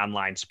from the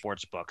online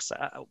sports books.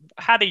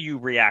 How do you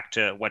react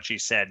to what she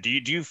said? Do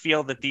you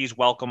feel that these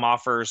welcome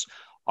offers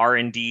are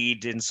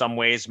indeed in some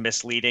ways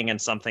misleading and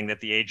something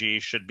that the AG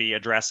should be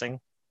addressing?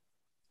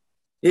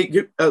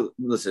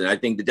 Listen, I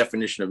think the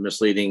definition of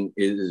misleading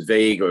is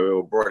vague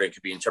or broad. It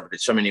could be interpreted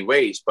so many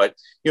ways. But,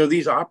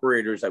 these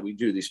operators that we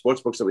do, these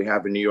sports books that we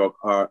have in New York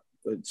are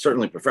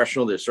certainly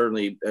professional. They're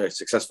certainly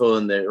successful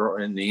in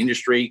the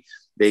industry.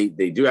 They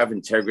do have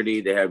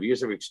integrity. They have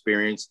years of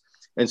experience.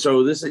 And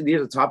so these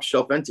are top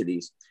shelf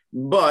entities.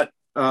 But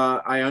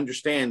I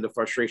understand the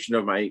frustration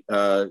of my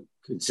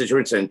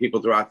constituents and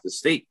people throughout the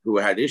state who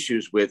had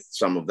issues with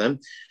some of them.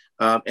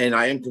 And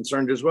I am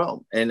concerned as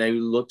well. And I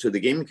look to the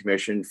Gaming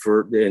Commission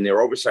and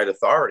their oversight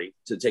authority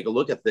to take a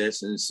look at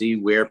this and see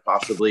where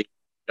possibly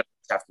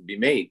have to be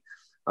made.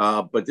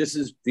 But this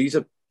is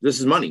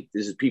money.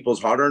 This is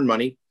people's hard-earned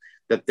money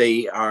that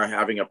they are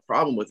having a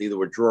problem with, either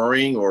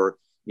withdrawing or,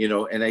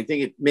 and I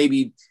think it may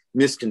be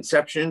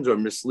misconceptions or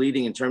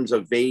misleading in terms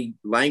of vague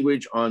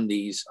language on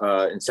these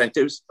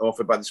incentives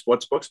offered by the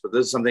sports books. But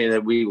this is something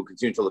that we will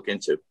continue to look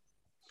into.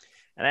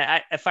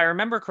 And if I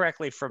remember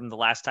correctly from the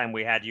last time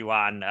we had you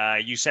on,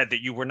 you said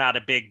that you were not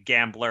a big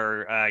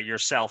gambler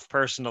yourself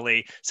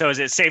personally. So is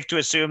it safe to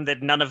assume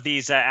that none of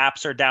these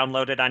apps are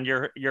downloaded on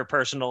your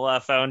personal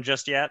phone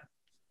just yet?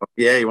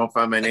 Yeah, you won't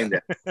find my name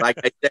there. Like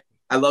I said,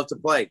 I love to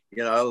play.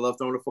 I love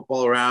throwing the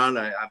football around.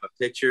 I'm a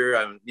pitcher.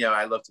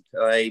 I love to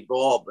play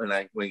ball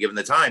when given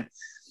the time.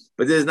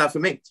 But this is not for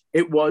me.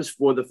 It was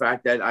for the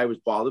fact that I was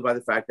bothered by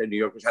the fact that New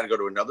Yorkers had to go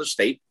to another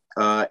state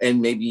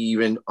and maybe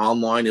even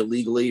online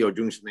illegally or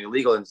doing something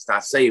illegal, and it's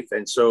not safe.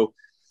 And so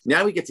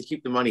now we get to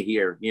keep the money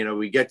here.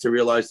 We get to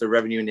realize the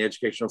revenue and the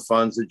educational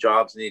funds, the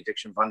jobs and the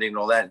addiction funding and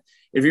all that.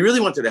 If you really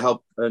wanted to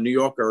help a New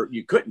Yorker,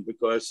 you couldn't,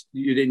 because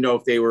you didn't know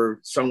if they were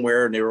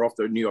somewhere and they were off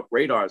the New York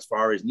radar as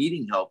far as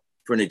needing help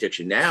for an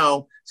addiction.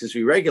 Now, since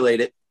we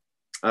regulate it,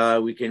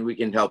 we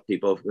can help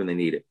people when they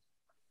need it.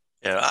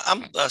 Yeah,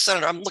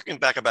 Senator, I'm looking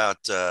back about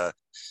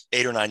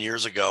 8 or 9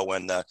 years ago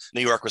when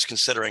New York was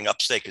considering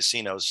upstate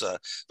casinos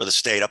for the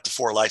state, up to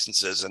 4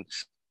 licenses. And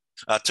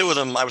 2 of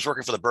them, I was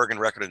working for the Bergen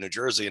Record in New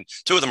Jersey, and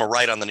 2 of them are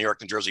right on the New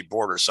York, New Jersey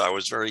border. So I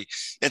was very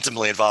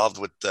intimately involved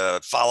with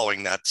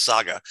following that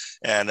saga.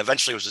 And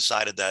eventually it was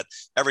decided that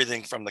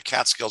everything from the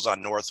Catskills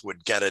on north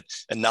would get it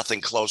and nothing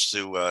close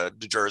to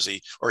New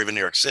Jersey or even New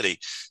York City.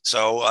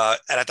 So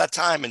and at that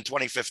time in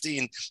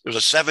 2015, there was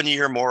a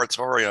 7-year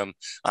moratorium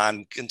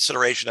on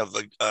consideration of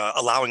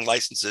allowing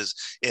licenses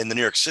in the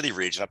New York City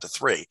region, up to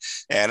 3.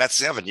 And that's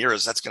 7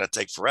 years. That's going to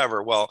take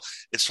forever. Well,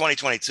 it's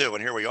 2022,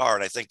 and here we are.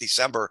 And I think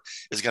December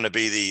is going to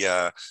be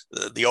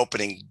the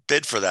opening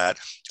bid for that.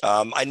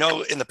 I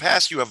know in the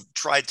past you have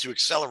tried to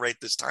accelerate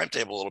this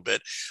timetable a little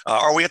bit.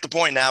 Are we at the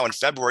point now in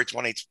February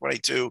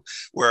 2022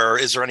 where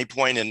is there any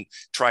point in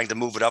trying to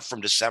move it up from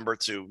December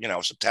to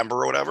September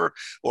or whatever,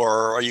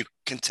 or are you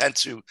content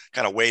to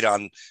kind of wait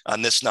on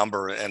this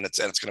number and it's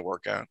going to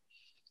work out?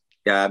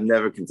 Yeah, I'm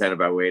never content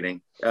about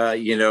waiting. The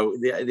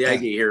idea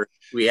here,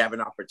 we have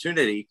an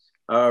opportunity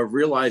of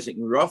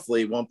realizing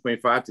roughly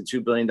 $1.5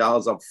 to $2 billion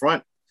up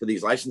front for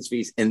these license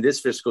fees in this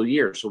fiscal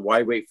year. So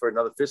why wait for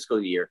another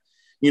fiscal year?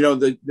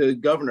 The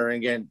governor, and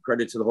again,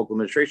 credit to the Hochul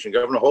administration,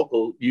 Governor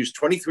Hochul used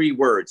 23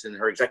 words in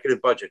her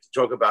executive budget to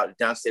talk about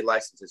downstate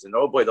licenses. And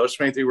oh boy, those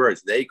 23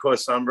 words, they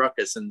caused some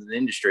ruckus in the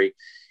industry.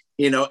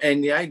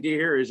 And the idea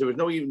here is there was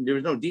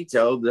no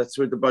detail. That's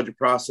what the budget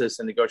process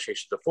and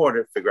negotiations are for,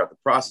 to figure out the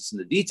process and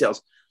the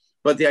details.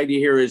 But the idea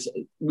here is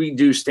we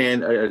do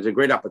stand as a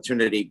great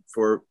opportunity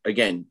for,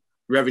 again,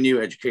 revenue,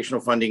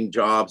 educational funding,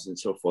 jobs, and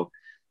so forth.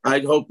 I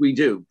hope we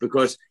do,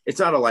 because it's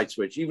not a light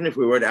switch. Even if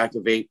we were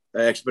to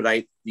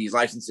expedite these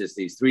licenses,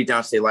 these 3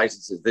 downstate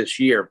licenses this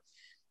year,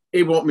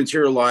 it won't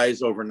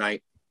materialize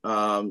overnight.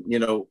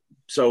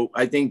 So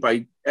I think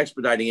by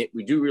expediting it,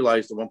 we do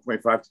realize the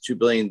 1.5 to 2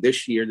 billion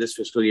this year, this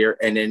fiscal year,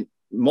 and then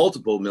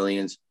multiple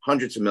millions,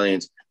 hundreds of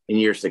millions in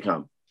years to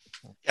come.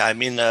 Yeah, I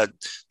mean, the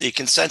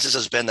consensus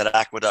has been that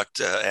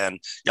Aqueduct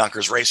and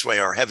Yonkers Raceway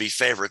are heavy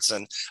favorites.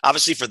 And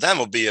obviously for them, it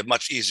will be a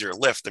much easier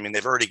lift. I mean,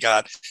 they've already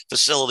got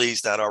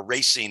facilities that are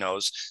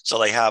racinos, so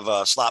they have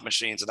slot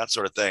machines and that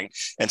sort of thing.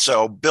 And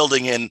so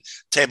building in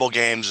table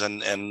games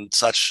and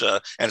such,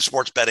 and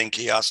sports betting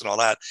kiosks and all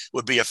that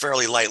would be a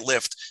fairly light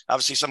lift.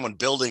 Obviously, someone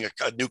building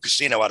a new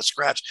casino out of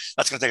scratch,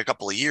 that's going to take a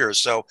couple of years.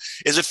 So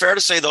is it fair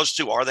to say those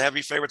two are the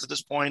heavy favorites at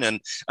this point? And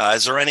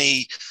is there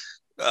any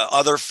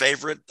other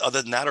favorite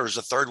other than that, or is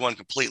the third one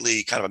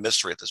completely kind of a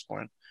mystery at this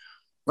point?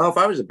 Well, if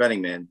I was a betting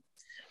man,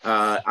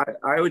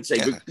 I would say,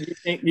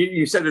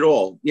 you said it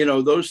all.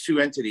 Those two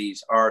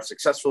entities are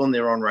successful in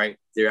their own right.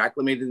 They're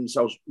acclimated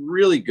themselves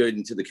really good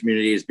into the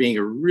community as being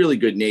a really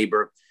good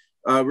neighbor.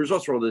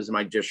 Resorts World is in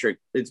my district.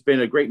 It's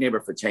been a great neighbor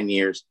for 10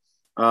 years.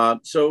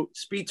 So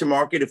speed to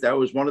market, if that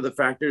was one of the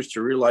factors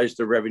to realize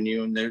the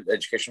revenue and the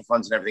educational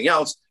funds and everything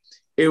else,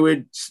 it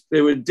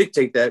would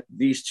dictate that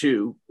these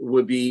two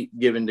would be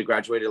given the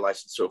graduated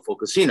license to a full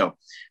casino.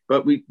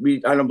 But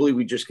I don't believe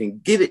we just can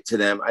give it to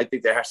them. I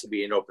think there has to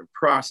be an open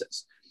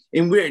process,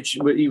 in which,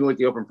 even with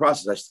the open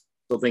process, I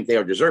still think they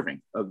are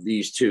deserving of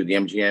these two, the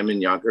MGM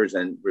in Yonkers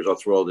and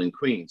Resorts World in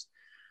Queens.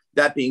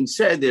 That being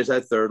said, there's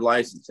that third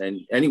license, and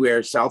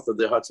anywhere south of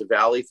the Hudson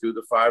Valley through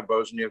the 5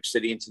 boroughs of New York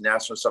City into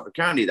Nassau and Suffolk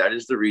County, that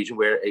is the region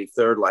where a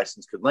third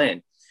license could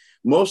land.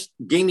 Most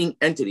gaming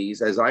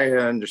entities, as I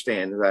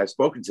understand, as I've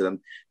spoken to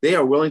them, they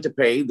are willing to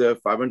pay the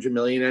 $500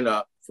 million and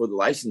up for the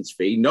license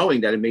fee,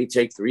 knowing that it may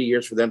take 3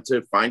 years for them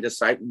to find a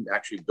site and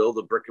actually build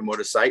a brick and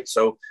mortar site.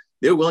 So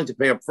they're willing to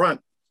pay up front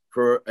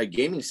for a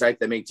gaming site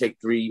that may take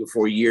 3 or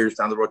 4 years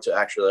down the road to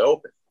actually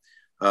open.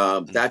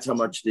 That's how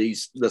much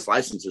this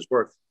license is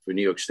worth for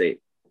New York State.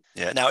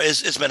 Yeah. Now,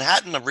 is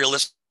Manhattan a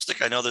realistic?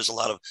 I know there's a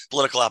lot of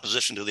political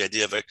opposition to the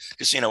idea of a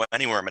casino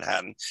anywhere in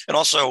Manhattan. And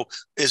also,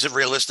 is it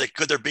realistic?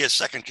 Could there be a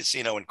second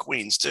casino in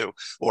Queens too?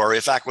 Or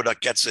if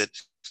Aqueduct gets it,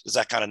 does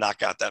that kind of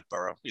knock out that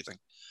borough, you think?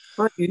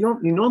 But you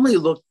normally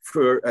look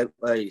for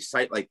a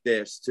site like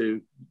this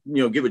to,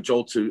 give a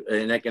jolt to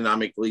an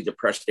economically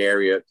depressed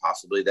area,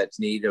 possibly that's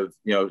need of,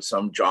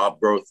 some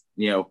job growth.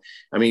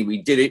 I mean,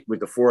 we did it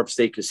with the 4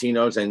 upstate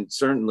casinos, and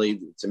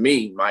certainly, to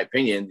me, my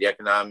opinion, the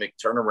economic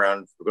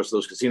turnaround because of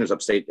those casinos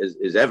upstate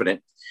is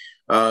evident.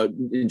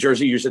 In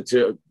Jersey used it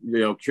to,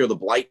 cure the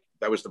blight.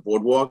 That was the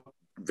boardwalk.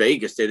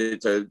 Vegas did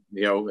it to,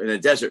 in a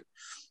desert.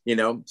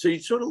 So you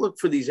sort of look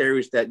for these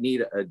areas that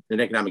need an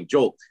economic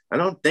jolt. I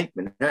don't think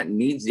Manhattan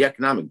needs the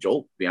economic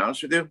jolt, to be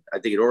honest with you. I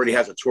think it already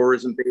has a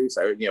tourism base,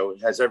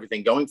 it has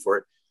everything going for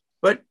it.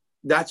 But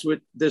that's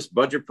what this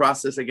budget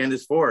process, again,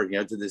 is for,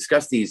 to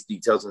discuss these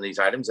details and these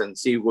items and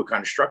see what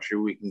kind of structure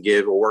we can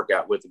give or work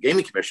out with the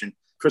Gaming Commission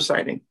for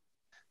siting.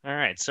 All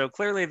right. So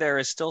clearly there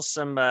is still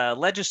some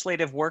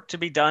legislative work to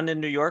be done in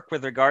New York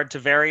with regard to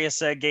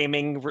various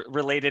gaming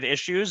related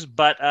issues.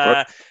 But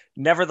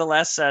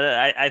nevertheless,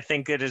 I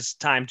think it is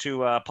time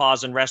to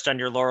pause and rest on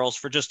your laurels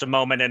for just a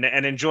moment and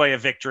enjoy a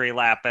victory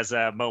lap as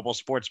mobile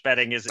sports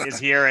betting is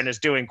here and is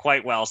doing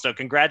quite well. So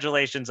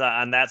congratulations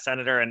on that,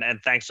 Senator.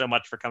 And thanks so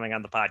much for coming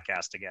on the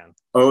podcast again.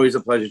 Always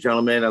a pleasure,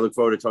 gentlemen. I look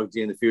forward to talking to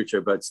you in the future,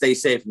 but stay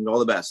safe and all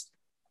the best.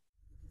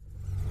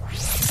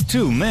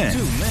 Two men.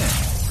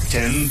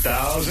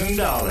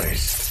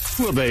 $10,000.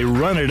 Will they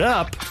run it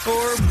up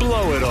or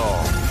blow it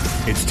all?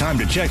 It's time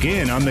to check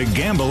in on the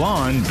Gamble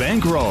On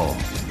Bankroll.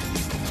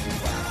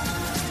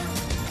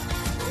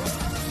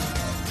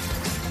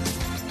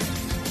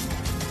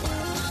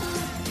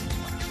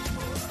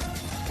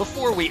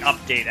 Before we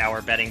update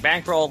our betting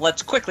bankroll,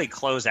 let's quickly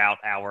close out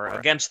our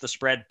against the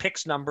spread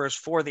picks numbers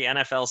for the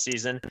NFL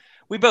season.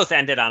 We both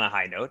ended on a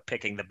high note,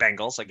 picking the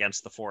Bengals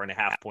against the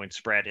 4.5 point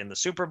spread in the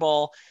Super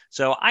Bowl.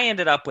 So I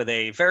ended up with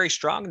a very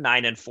strong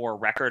 9-4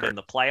 record in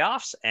the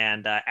playoffs,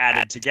 and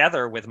added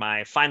together with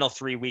my final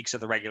 3 weeks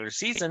of the regular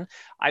season,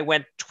 I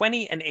went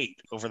 20-8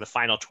 over the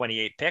final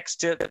 28 picks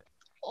to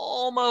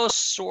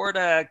almost sort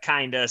of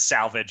kind of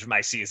salvage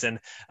my season.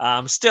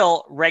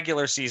 Still,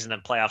 regular season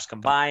and playoffs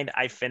combined,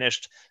 I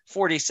finished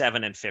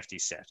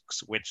 47-56,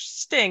 which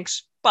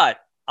stinks, but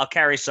I'll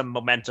carry some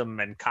momentum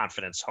and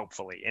confidence,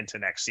 hopefully, into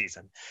next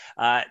season.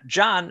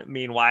 John,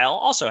 meanwhile,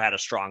 also had a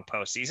strong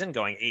postseason,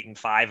 going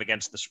 8-5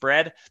 against the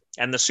spread,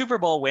 and the Super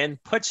Bowl win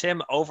puts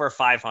him over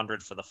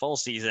 500 for the full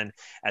season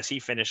as he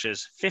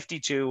finishes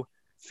 52-50-1.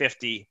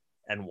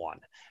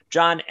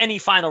 John, any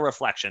final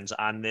reflections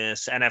on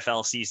this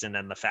NFL season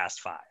and the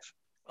Fast Five?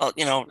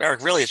 Well,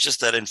 Eric, really, it's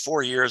just that in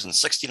 4 years and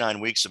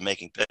 69 weeks of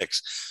making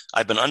picks,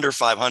 I've been under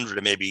 500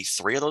 in maybe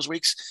 3 of those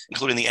weeks,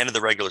 including the end of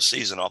the regular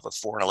season off a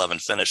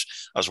 4-11 finish.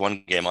 I was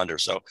 1 game under.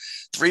 So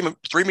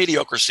three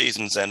mediocre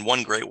seasons and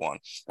 1 great one.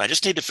 And I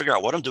just need to figure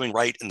out what I'm doing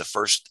right in the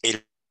first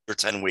 8 or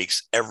 10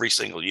 weeks every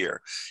single year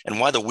and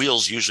why the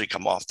wheels usually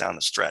come off down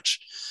the stretch.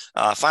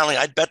 Finally,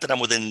 I'd bet that I'm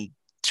within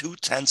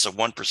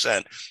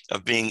 0.2%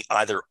 of being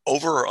either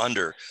over or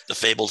under the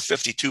fabled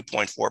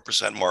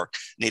 52.4% mark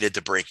needed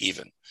to break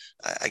even.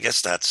 I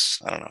guess that's,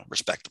 I don't know,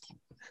 respectable.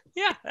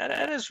 Yeah,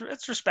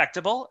 it's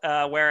respectable.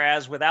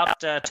 Whereas without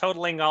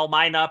totaling all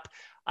mine up,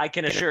 I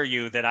can assure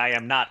you that I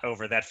am not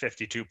over that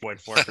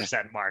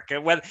 52.4% mark.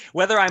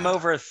 Whether I'm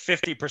over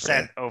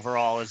 50%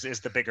 overall is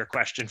the bigger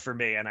question for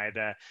me, and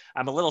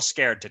I'm a little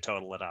scared to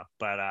total it up,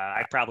 but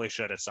I probably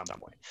should at some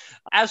point.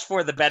 As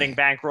for the betting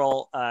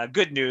bankroll,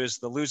 good news: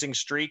 the losing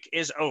streak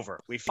is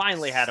over. We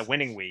finally had a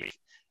winning week.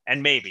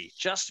 And maybe,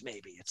 just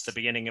maybe, it's the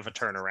beginning of a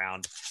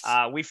turnaround.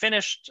 We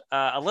finished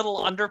a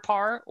little under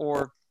par,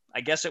 or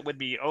I guess it would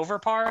be over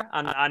par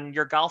on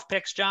your golf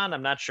picks, John.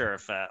 I'm not sure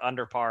if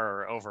under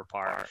par or over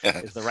par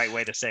is the right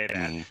way to say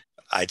that.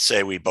 I'd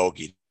say we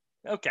bogeyed.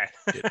 Okay.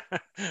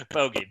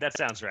 Bogey. That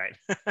sounds right.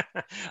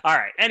 All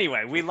right.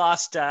 Anyway, we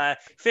lost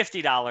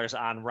 $50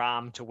 on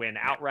Rahm to win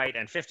outright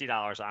and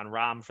 $50 on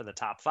Rahm for the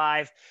top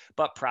 5,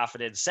 but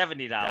profited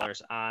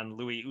 $70 on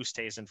Louis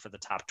Oosthuizen for the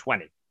top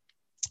 20.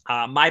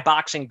 My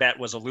boxing bet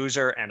was a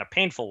loser and a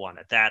painful one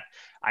at that.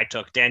 I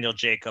took Daniel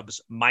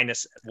Jacobs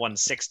minus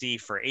 160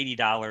 for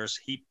 $80.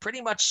 He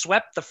pretty much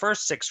swept the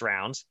first 6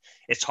 rounds.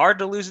 It's hard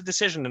to lose a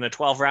decision in a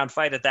 12-round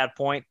fight at that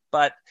point,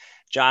 but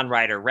John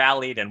Ryder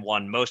rallied and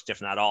won most,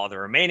 if not all, of the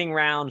remaining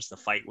rounds. The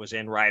fight was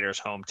in Ryder's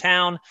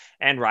hometown,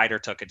 and Ryder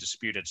took a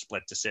disputed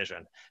split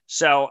decision.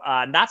 So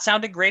not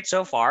sounding great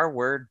so far.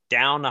 We're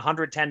down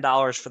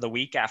 $110 for the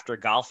week after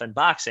golf and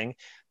boxing,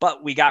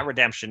 but we got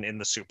redemption in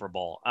the Super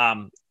Bowl.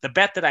 The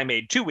bet that I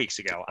made 2 weeks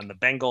ago on the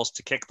Bengals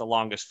to kick the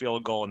longest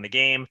field goal in the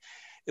game,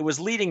 it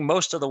was leading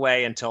most of the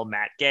way until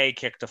Matt Gay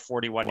kicked a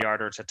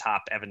 41-yarder to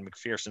top Evan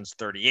McPherson's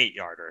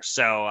 38-yarder.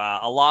 So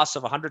a loss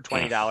of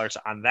 $120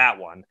 on that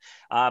one.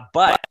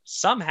 But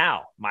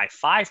somehow my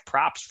 5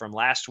 props from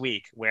last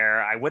week,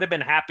 where I would have been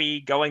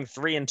happy going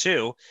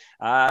 3-2,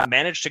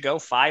 managed to go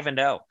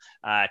 5-0.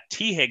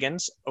 T.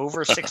 Higgins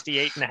over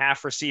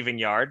 68.5 receiving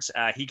yards.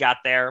 He got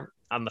there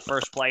on the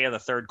first play of the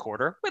third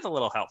quarter with a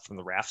little help from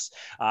the refs.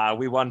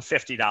 We won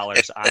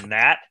 $50 on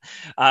that.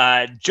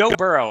 Joe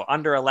Burrow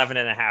under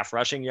 11.5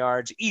 rushing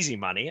yards, easy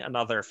money,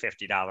 another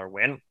 $50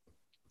 win.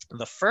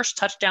 The first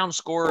touchdown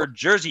scorer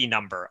jersey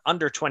number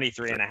under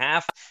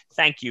 23.5.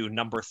 Thank you,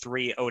 number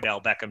 3, Odell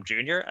Beckham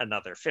Jr.,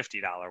 another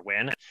 $50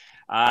 win.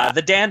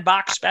 The Dan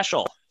Bach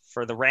special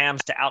for the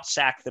Rams to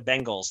outsack the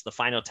Bengals. The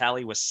final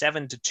tally was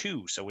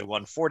 7-2, so we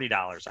won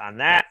 $40 on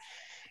that.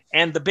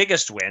 And the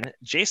biggest win,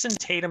 Jason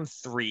Tatum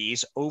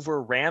threes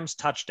over Rams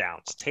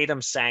touchdowns. Tatum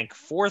sank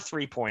 4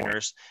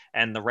 3-pointers,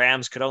 and the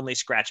Rams could only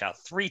scratch out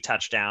 3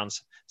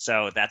 touchdowns.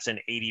 So that's an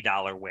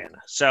 $80 win.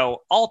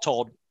 So all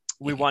told,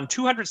 we won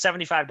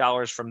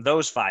 $275 from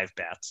those 5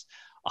 bets,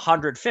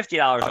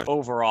 $150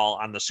 overall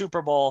on the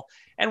Super Bowl,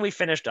 and we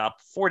finished up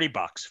 $40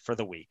 for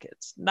the week.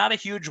 It's not a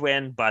huge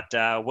win, but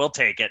we'll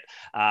take it.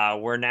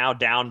 We're now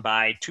down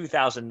by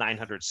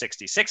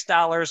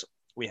 $2,966.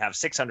 We have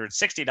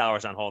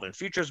 $660 on hold in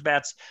futures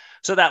bets.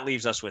 So that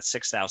leaves us with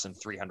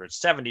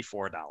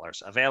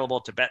 $6,374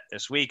 available to bet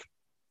this week.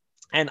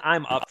 And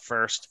I'm up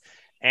first.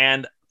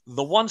 And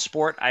the one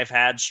sport I've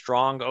had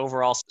strong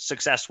overall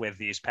success with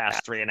these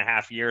past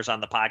 3.5 years on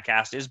the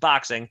podcast is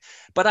boxing.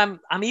 But I'm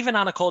even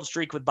on a cold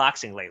streak with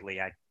boxing lately.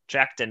 I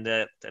checked, and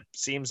it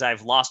seems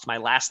I've lost my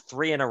last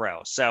 3 in a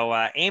row. So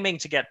aiming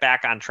to get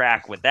back on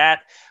track with that.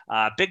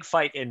 Big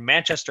fight in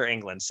Manchester,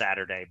 England,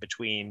 Saturday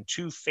between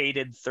 2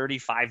 faded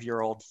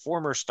 35-year-old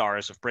former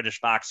stars of British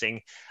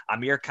boxing,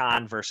 Amir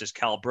Khan versus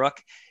Kell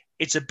Brook.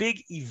 It's a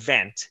big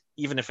event,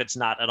 even if it's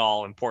not at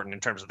all important in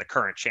terms of the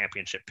current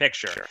championship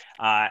picture. Sure.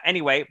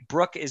 Anyway,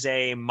 Brook is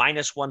a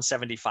minus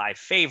 175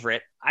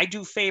 favorite. I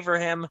do favor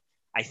him.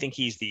 I think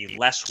he's the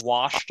less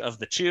washed of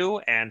the two,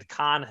 and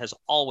Khan has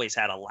always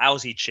had a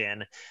lousy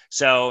chin.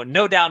 So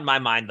no doubt in my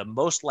mind, the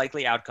most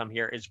likely outcome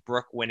here is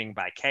Brook winning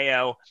by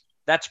KO.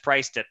 That's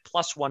priced at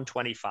plus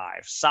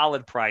 125.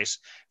 Solid price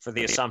for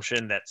the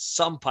assumption that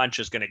some punch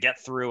is going to get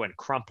through and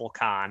crumple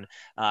Khan.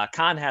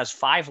 Khan has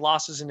 5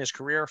 losses in his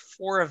career.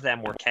 4 of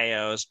them were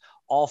KOs,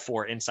 all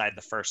 4 inside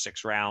the first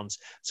 6 rounds.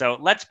 So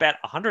let's bet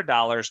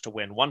 $100 to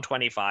win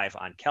 125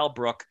 on Kell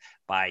Brook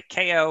by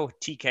KO,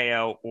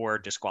 TKO, or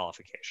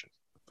disqualification.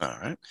 All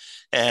right.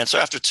 And so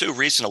after 2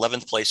 recent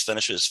 11th place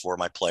finishes for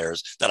my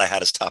players that I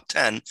had as top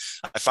 10,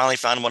 I finally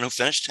found one who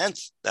finished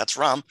 10th. That's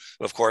Rahm,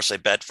 who, of course, I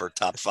bet for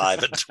top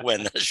 5 and to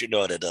win, as you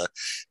noted.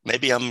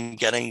 Maybe I'm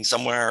getting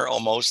somewhere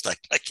almost. I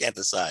can't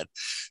decide.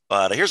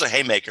 But here's a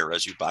haymaker,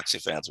 as you boxing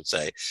fans would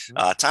say.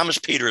 Thomas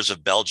Peters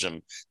of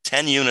Belgium,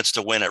 10 units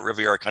to win at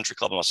Riviera Country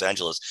Club in Los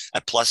Angeles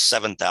at plus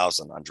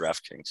 7,000 on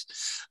DraftKings.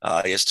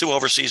 He has 2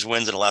 overseas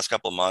wins in the last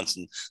couple of months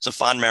and some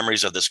fond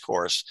memories of this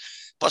course.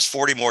 plus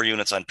 40 more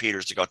units on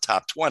Peters to go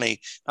top 20.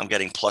 I'm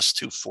getting plus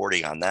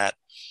 240 on that.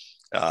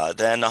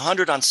 Then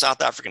 100 on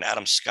South African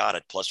Adam Scott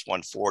at plus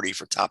 140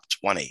 for top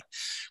 20.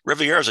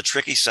 Riviera is a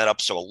tricky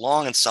setup, so a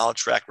long and solid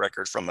track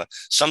record from a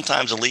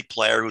sometimes elite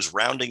player who's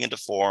rounding into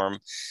form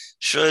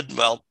should,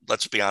 well,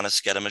 let's be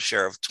honest, get him a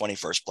share of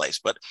 21st place.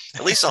 But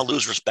at least I'll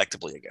lose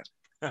respectably again.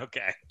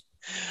 Okay.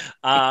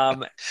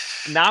 Now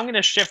I'm going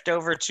to shift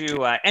over to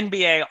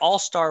NBA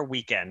All-Star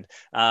Weekend.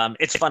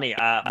 It's funny.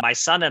 My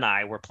son and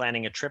I were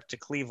planning a trip to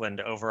Cleveland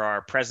over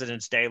our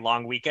President's Day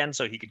long weekend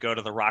so he could go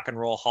to the Rock and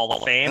Roll Hall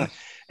of Fame.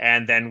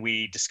 And then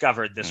we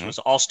discovered this was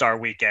All-Star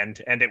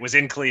Weekend, and it was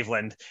in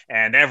Cleveland,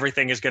 and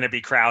everything is going to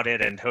be crowded,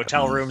 and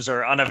hotel rooms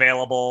are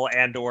unavailable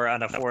and or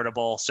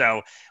unaffordable.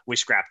 So we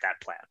scrapped that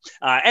plan.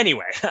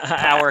 Anyway,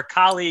 our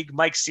colleague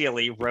Mike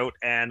Sealy wrote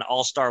an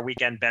All-Star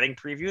Weekend betting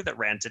preview that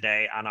ran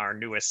today on our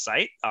newest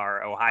site,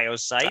 our Ohio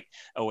site,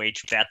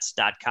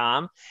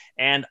 ohbets.com.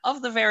 And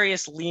of the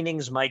various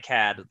leanings Mike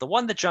had, the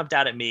one that jumped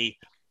out at me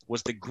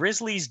was the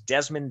Grizzlies'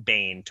 Desmond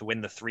Bane to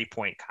win the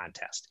three-point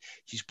contest.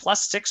 He's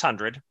plus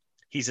 600.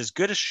 He's as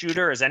good a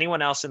shooter as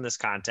anyone else in this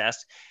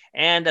contest.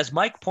 And as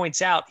Mike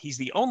points out, he's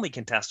the only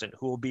contestant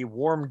who will be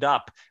warmed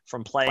up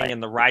from playing in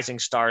the Rising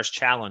Stars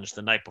Challenge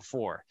the night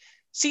before.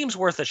 Seems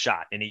worth a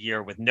shot in a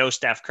year with no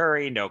Steph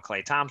Curry, no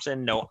Klay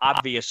Thompson, no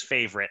obvious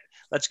favorite.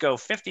 Let's go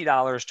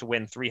 $50 to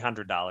win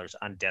 $300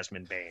 on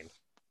Desmond Bane.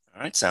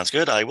 All right, sounds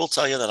good. I will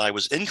tell you that I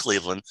was in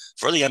Cleveland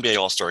for the NBA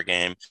All-Star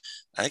Game.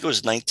 I think it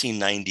was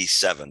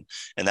 1997,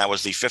 and that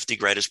was the 50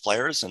 greatest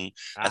players, and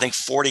I think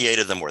 48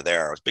 of them were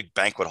there. It was a big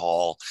banquet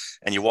hall,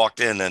 and you walked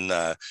in, and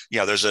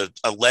there's a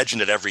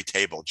legend at every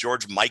table.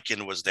 George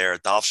Mikan was there,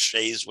 Dolph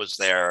Schayes was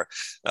there,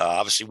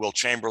 obviously Will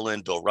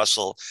Chamberlain, Bill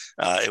Russell.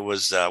 It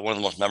was one of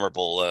the most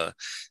memorable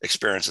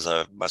experiences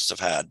I must have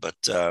had. But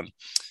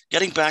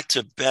getting back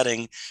to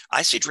betting,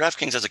 I see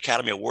DraftKings has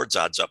Academy Awards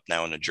odds up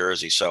now in New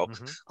Jersey, so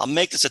I'll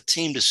make this a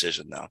team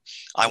decision now.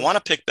 I want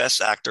to pick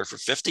Best Actor for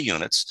 50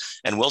 units,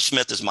 and Will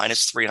Smith is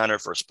minus 300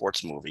 for a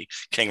sports movie,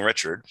 King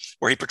Richard,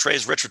 where he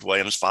portrays Richard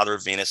Williams, father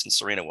of Venus and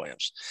Serena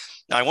Williams.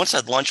 Now, I once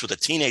had lunch with a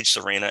teenage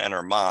Serena and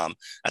her mom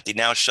at the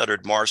now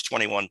shuttered Mars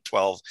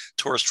 2112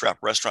 Tourist Trap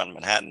restaurant in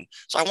Manhattan,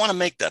 so I want to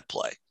make that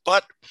play.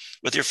 But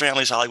with your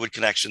family's Hollywood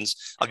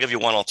connections, I'll give you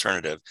one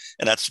alternative,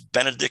 and that's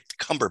Benedict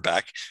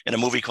Cumberbatch in a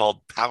movie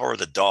called Power of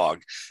the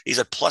Dog. He's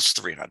at plus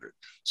 300.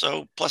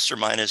 So plus or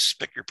minus,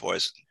 pick your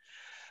poison.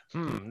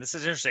 This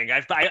is interesting.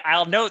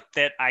 I'll note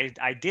that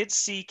I did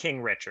see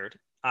King Richard.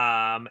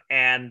 I'm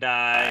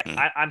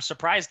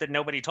surprised that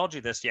nobody told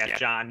you this yet,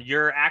 John.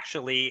 You're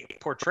actually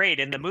portrayed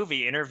in the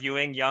movie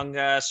interviewing young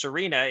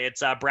Serena.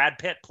 It's Brad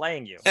Pitt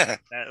playing you.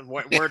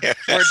 Word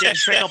didn't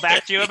trickle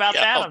back to you about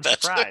that? I'm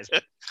surprised.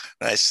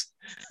 Nice.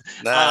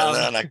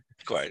 No, not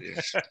quite.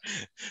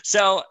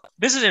 So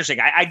this is interesting.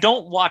 I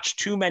don't watch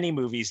too many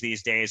movies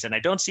these days, and I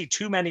don't see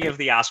too many of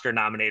the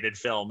Oscar-nominated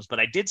films, but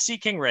I did see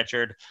King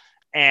Richard,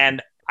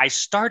 and I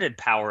started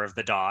Power of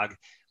the Dog.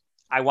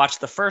 I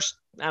watched the first,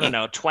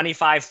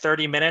 25,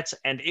 30 minutes,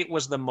 and it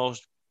was the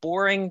most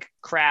boring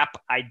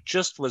crap. I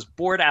just was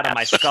bored out of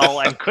my skull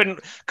and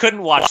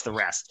couldn't watch the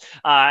rest.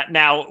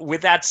 Now,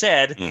 with that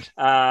said,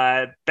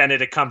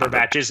 Benedict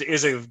Cumberbatch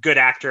is a good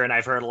actor, and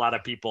I've heard a lot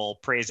of people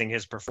praising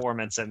his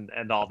performance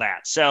and all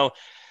that. So,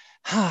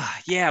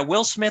 yeah,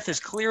 Will Smith is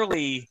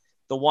clearly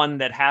the one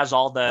that has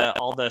all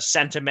the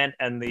sentiment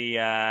and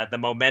the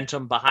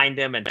momentum behind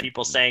him, and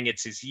people saying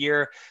it's his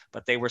year.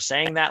 But they were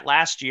saying that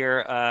last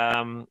year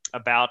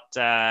about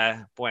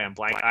I'm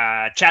blank.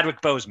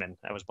 Chadwick Boseman.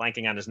 I was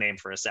blanking on his name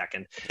for a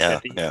second.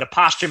 The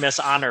posthumous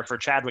honor for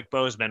Chadwick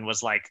Boseman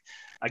was like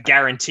a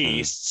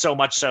guarantee, so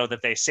much so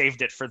that they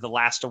saved it for the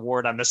last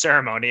award on the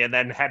ceremony and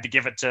then had to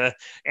give it to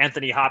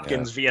Anthony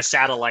Hopkins via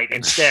satellite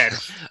instead.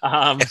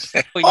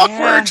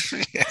 Awkward.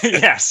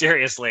 Yeah,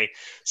 seriously.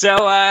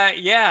 So,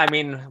 I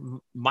mean,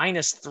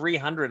 minus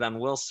 300 on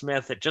Will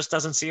Smith. It just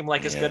doesn't seem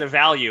like as good a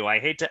value. I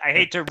hate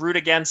to root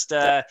against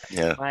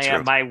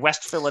my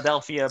West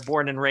Philadelphia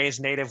born and raised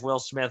native Will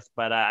Smith,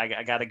 but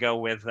I got to go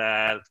with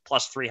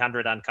plus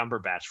 300 on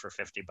Cumberbatch for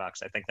 $50.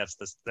 I think that's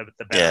the better.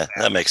 Yeah,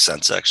 that makes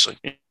sense, actually.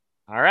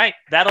 All right.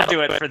 That'll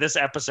do it for this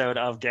episode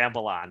of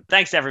Gamble On.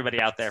 Thanks to everybody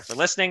out there for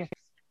listening.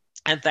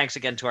 And thanks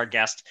again to our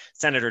guest,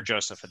 Senator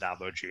Joseph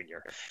Adamo Jr.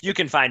 You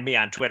can find me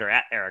on Twitter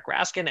at Eric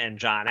Raskin and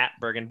John at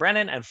Bergen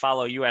Brennan, and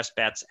follow US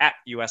Bets at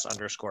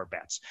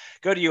US_bets.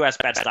 Go to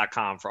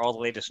usbets.com for all the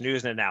latest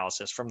news and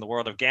analysis from the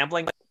world of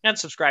gambling, and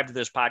subscribe to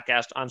this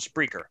podcast on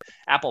Spreaker,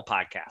 Apple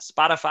Podcasts,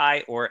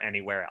 Spotify, or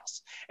anywhere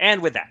else.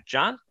 And with that,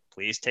 John,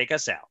 please take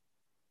us out.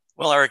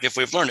 Well, Eric, if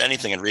we've learned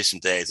anything in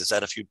recent days, it's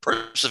that if you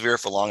persevere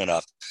for long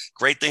enough,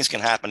 great things can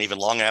happen even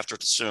long after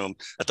it's assumed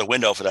that the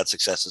window for that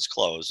success is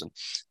closed. And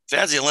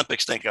fans of the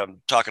Olympics think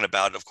I'm talking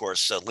about, of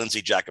course,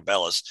 Lindsey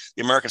Jacobellis,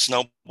 the American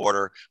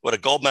snowboarder with a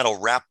gold medal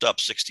wrapped up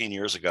 16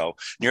 years ago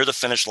near the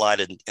finish line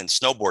in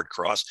snowboard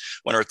cross,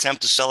 when her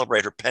attempt to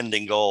celebrate her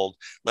pending gold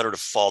led her to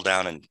fall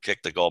down and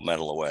kick the gold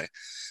medal away.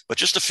 But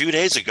just a few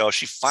days ago,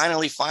 she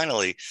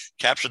finally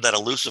captured that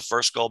elusive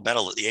first gold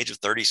medal at the age of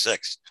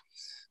 36.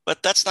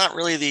 But that's not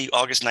really the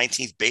August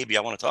 19th baby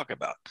I want to talk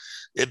about.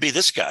 It'd be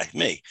this guy,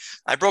 me.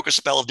 I broke a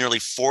spell of nearly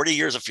 40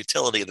 years of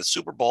futility in the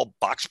Super Bowl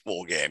box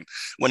pool game,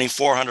 winning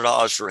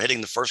 $400 for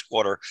hitting the first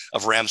quarter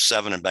of Rams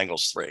 7 and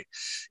Bengals 3.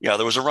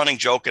 There was a running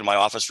joke in my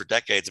office for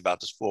decades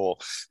about this pool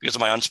because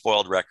of my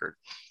unspoiled record.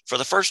 For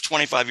the first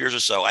 25 years or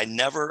so, I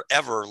never,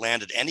 ever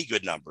landed any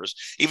good numbers,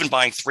 even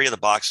buying 3 of the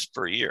boxes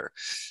per year.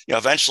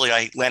 Eventually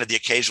I landed the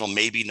occasional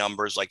maybe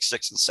numbers like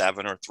 6 and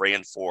 7 or 3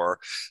 and 4.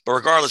 But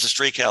regardless, the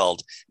streak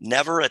held.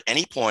 Never at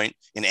any point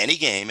in any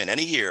game in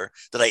any year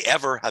did I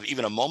ever have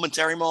even a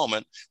momentary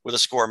moment where the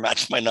score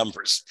matched my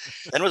numbers.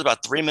 Then with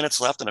about 3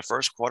 minutes left in the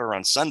first quarter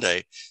on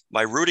Sunday,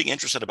 my rooting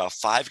interest at about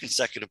 5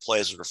 consecutive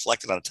plays was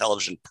reflected on the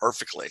television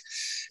perfectly.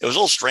 It was a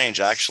little strange,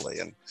 actually.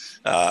 And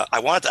I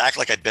wanted to act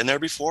like I'd been there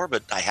before,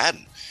 but I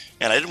hadn't.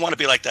 And I didn't want to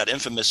be like that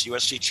infamous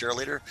USC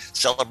cheerleader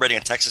celebrating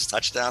a Texas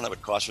touchdown that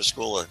would cost her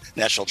school a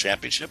national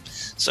championship.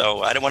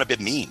 So I didn't want to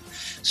be mean.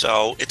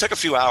 So it took a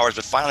few hours,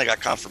 but finally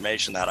got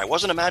confirmation that I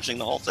wasn't imagining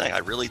the whole thing. I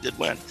really did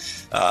win.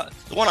 The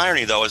one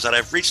irony, though, is that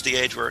I've reached the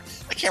age where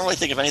I can't really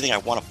think of anything I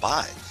want to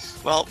buy.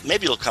 Well,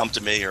 maybe it'll come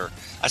to me, or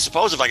I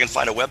suppose if I can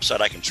find a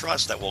website I can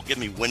trust that will give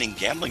me winning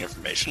gambling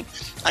information,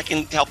 I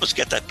can help us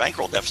get that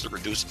bankroll deficit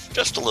reduced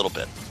just a little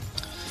bit.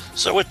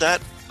 So with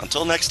that,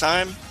 until next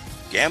time,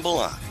 gamble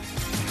on.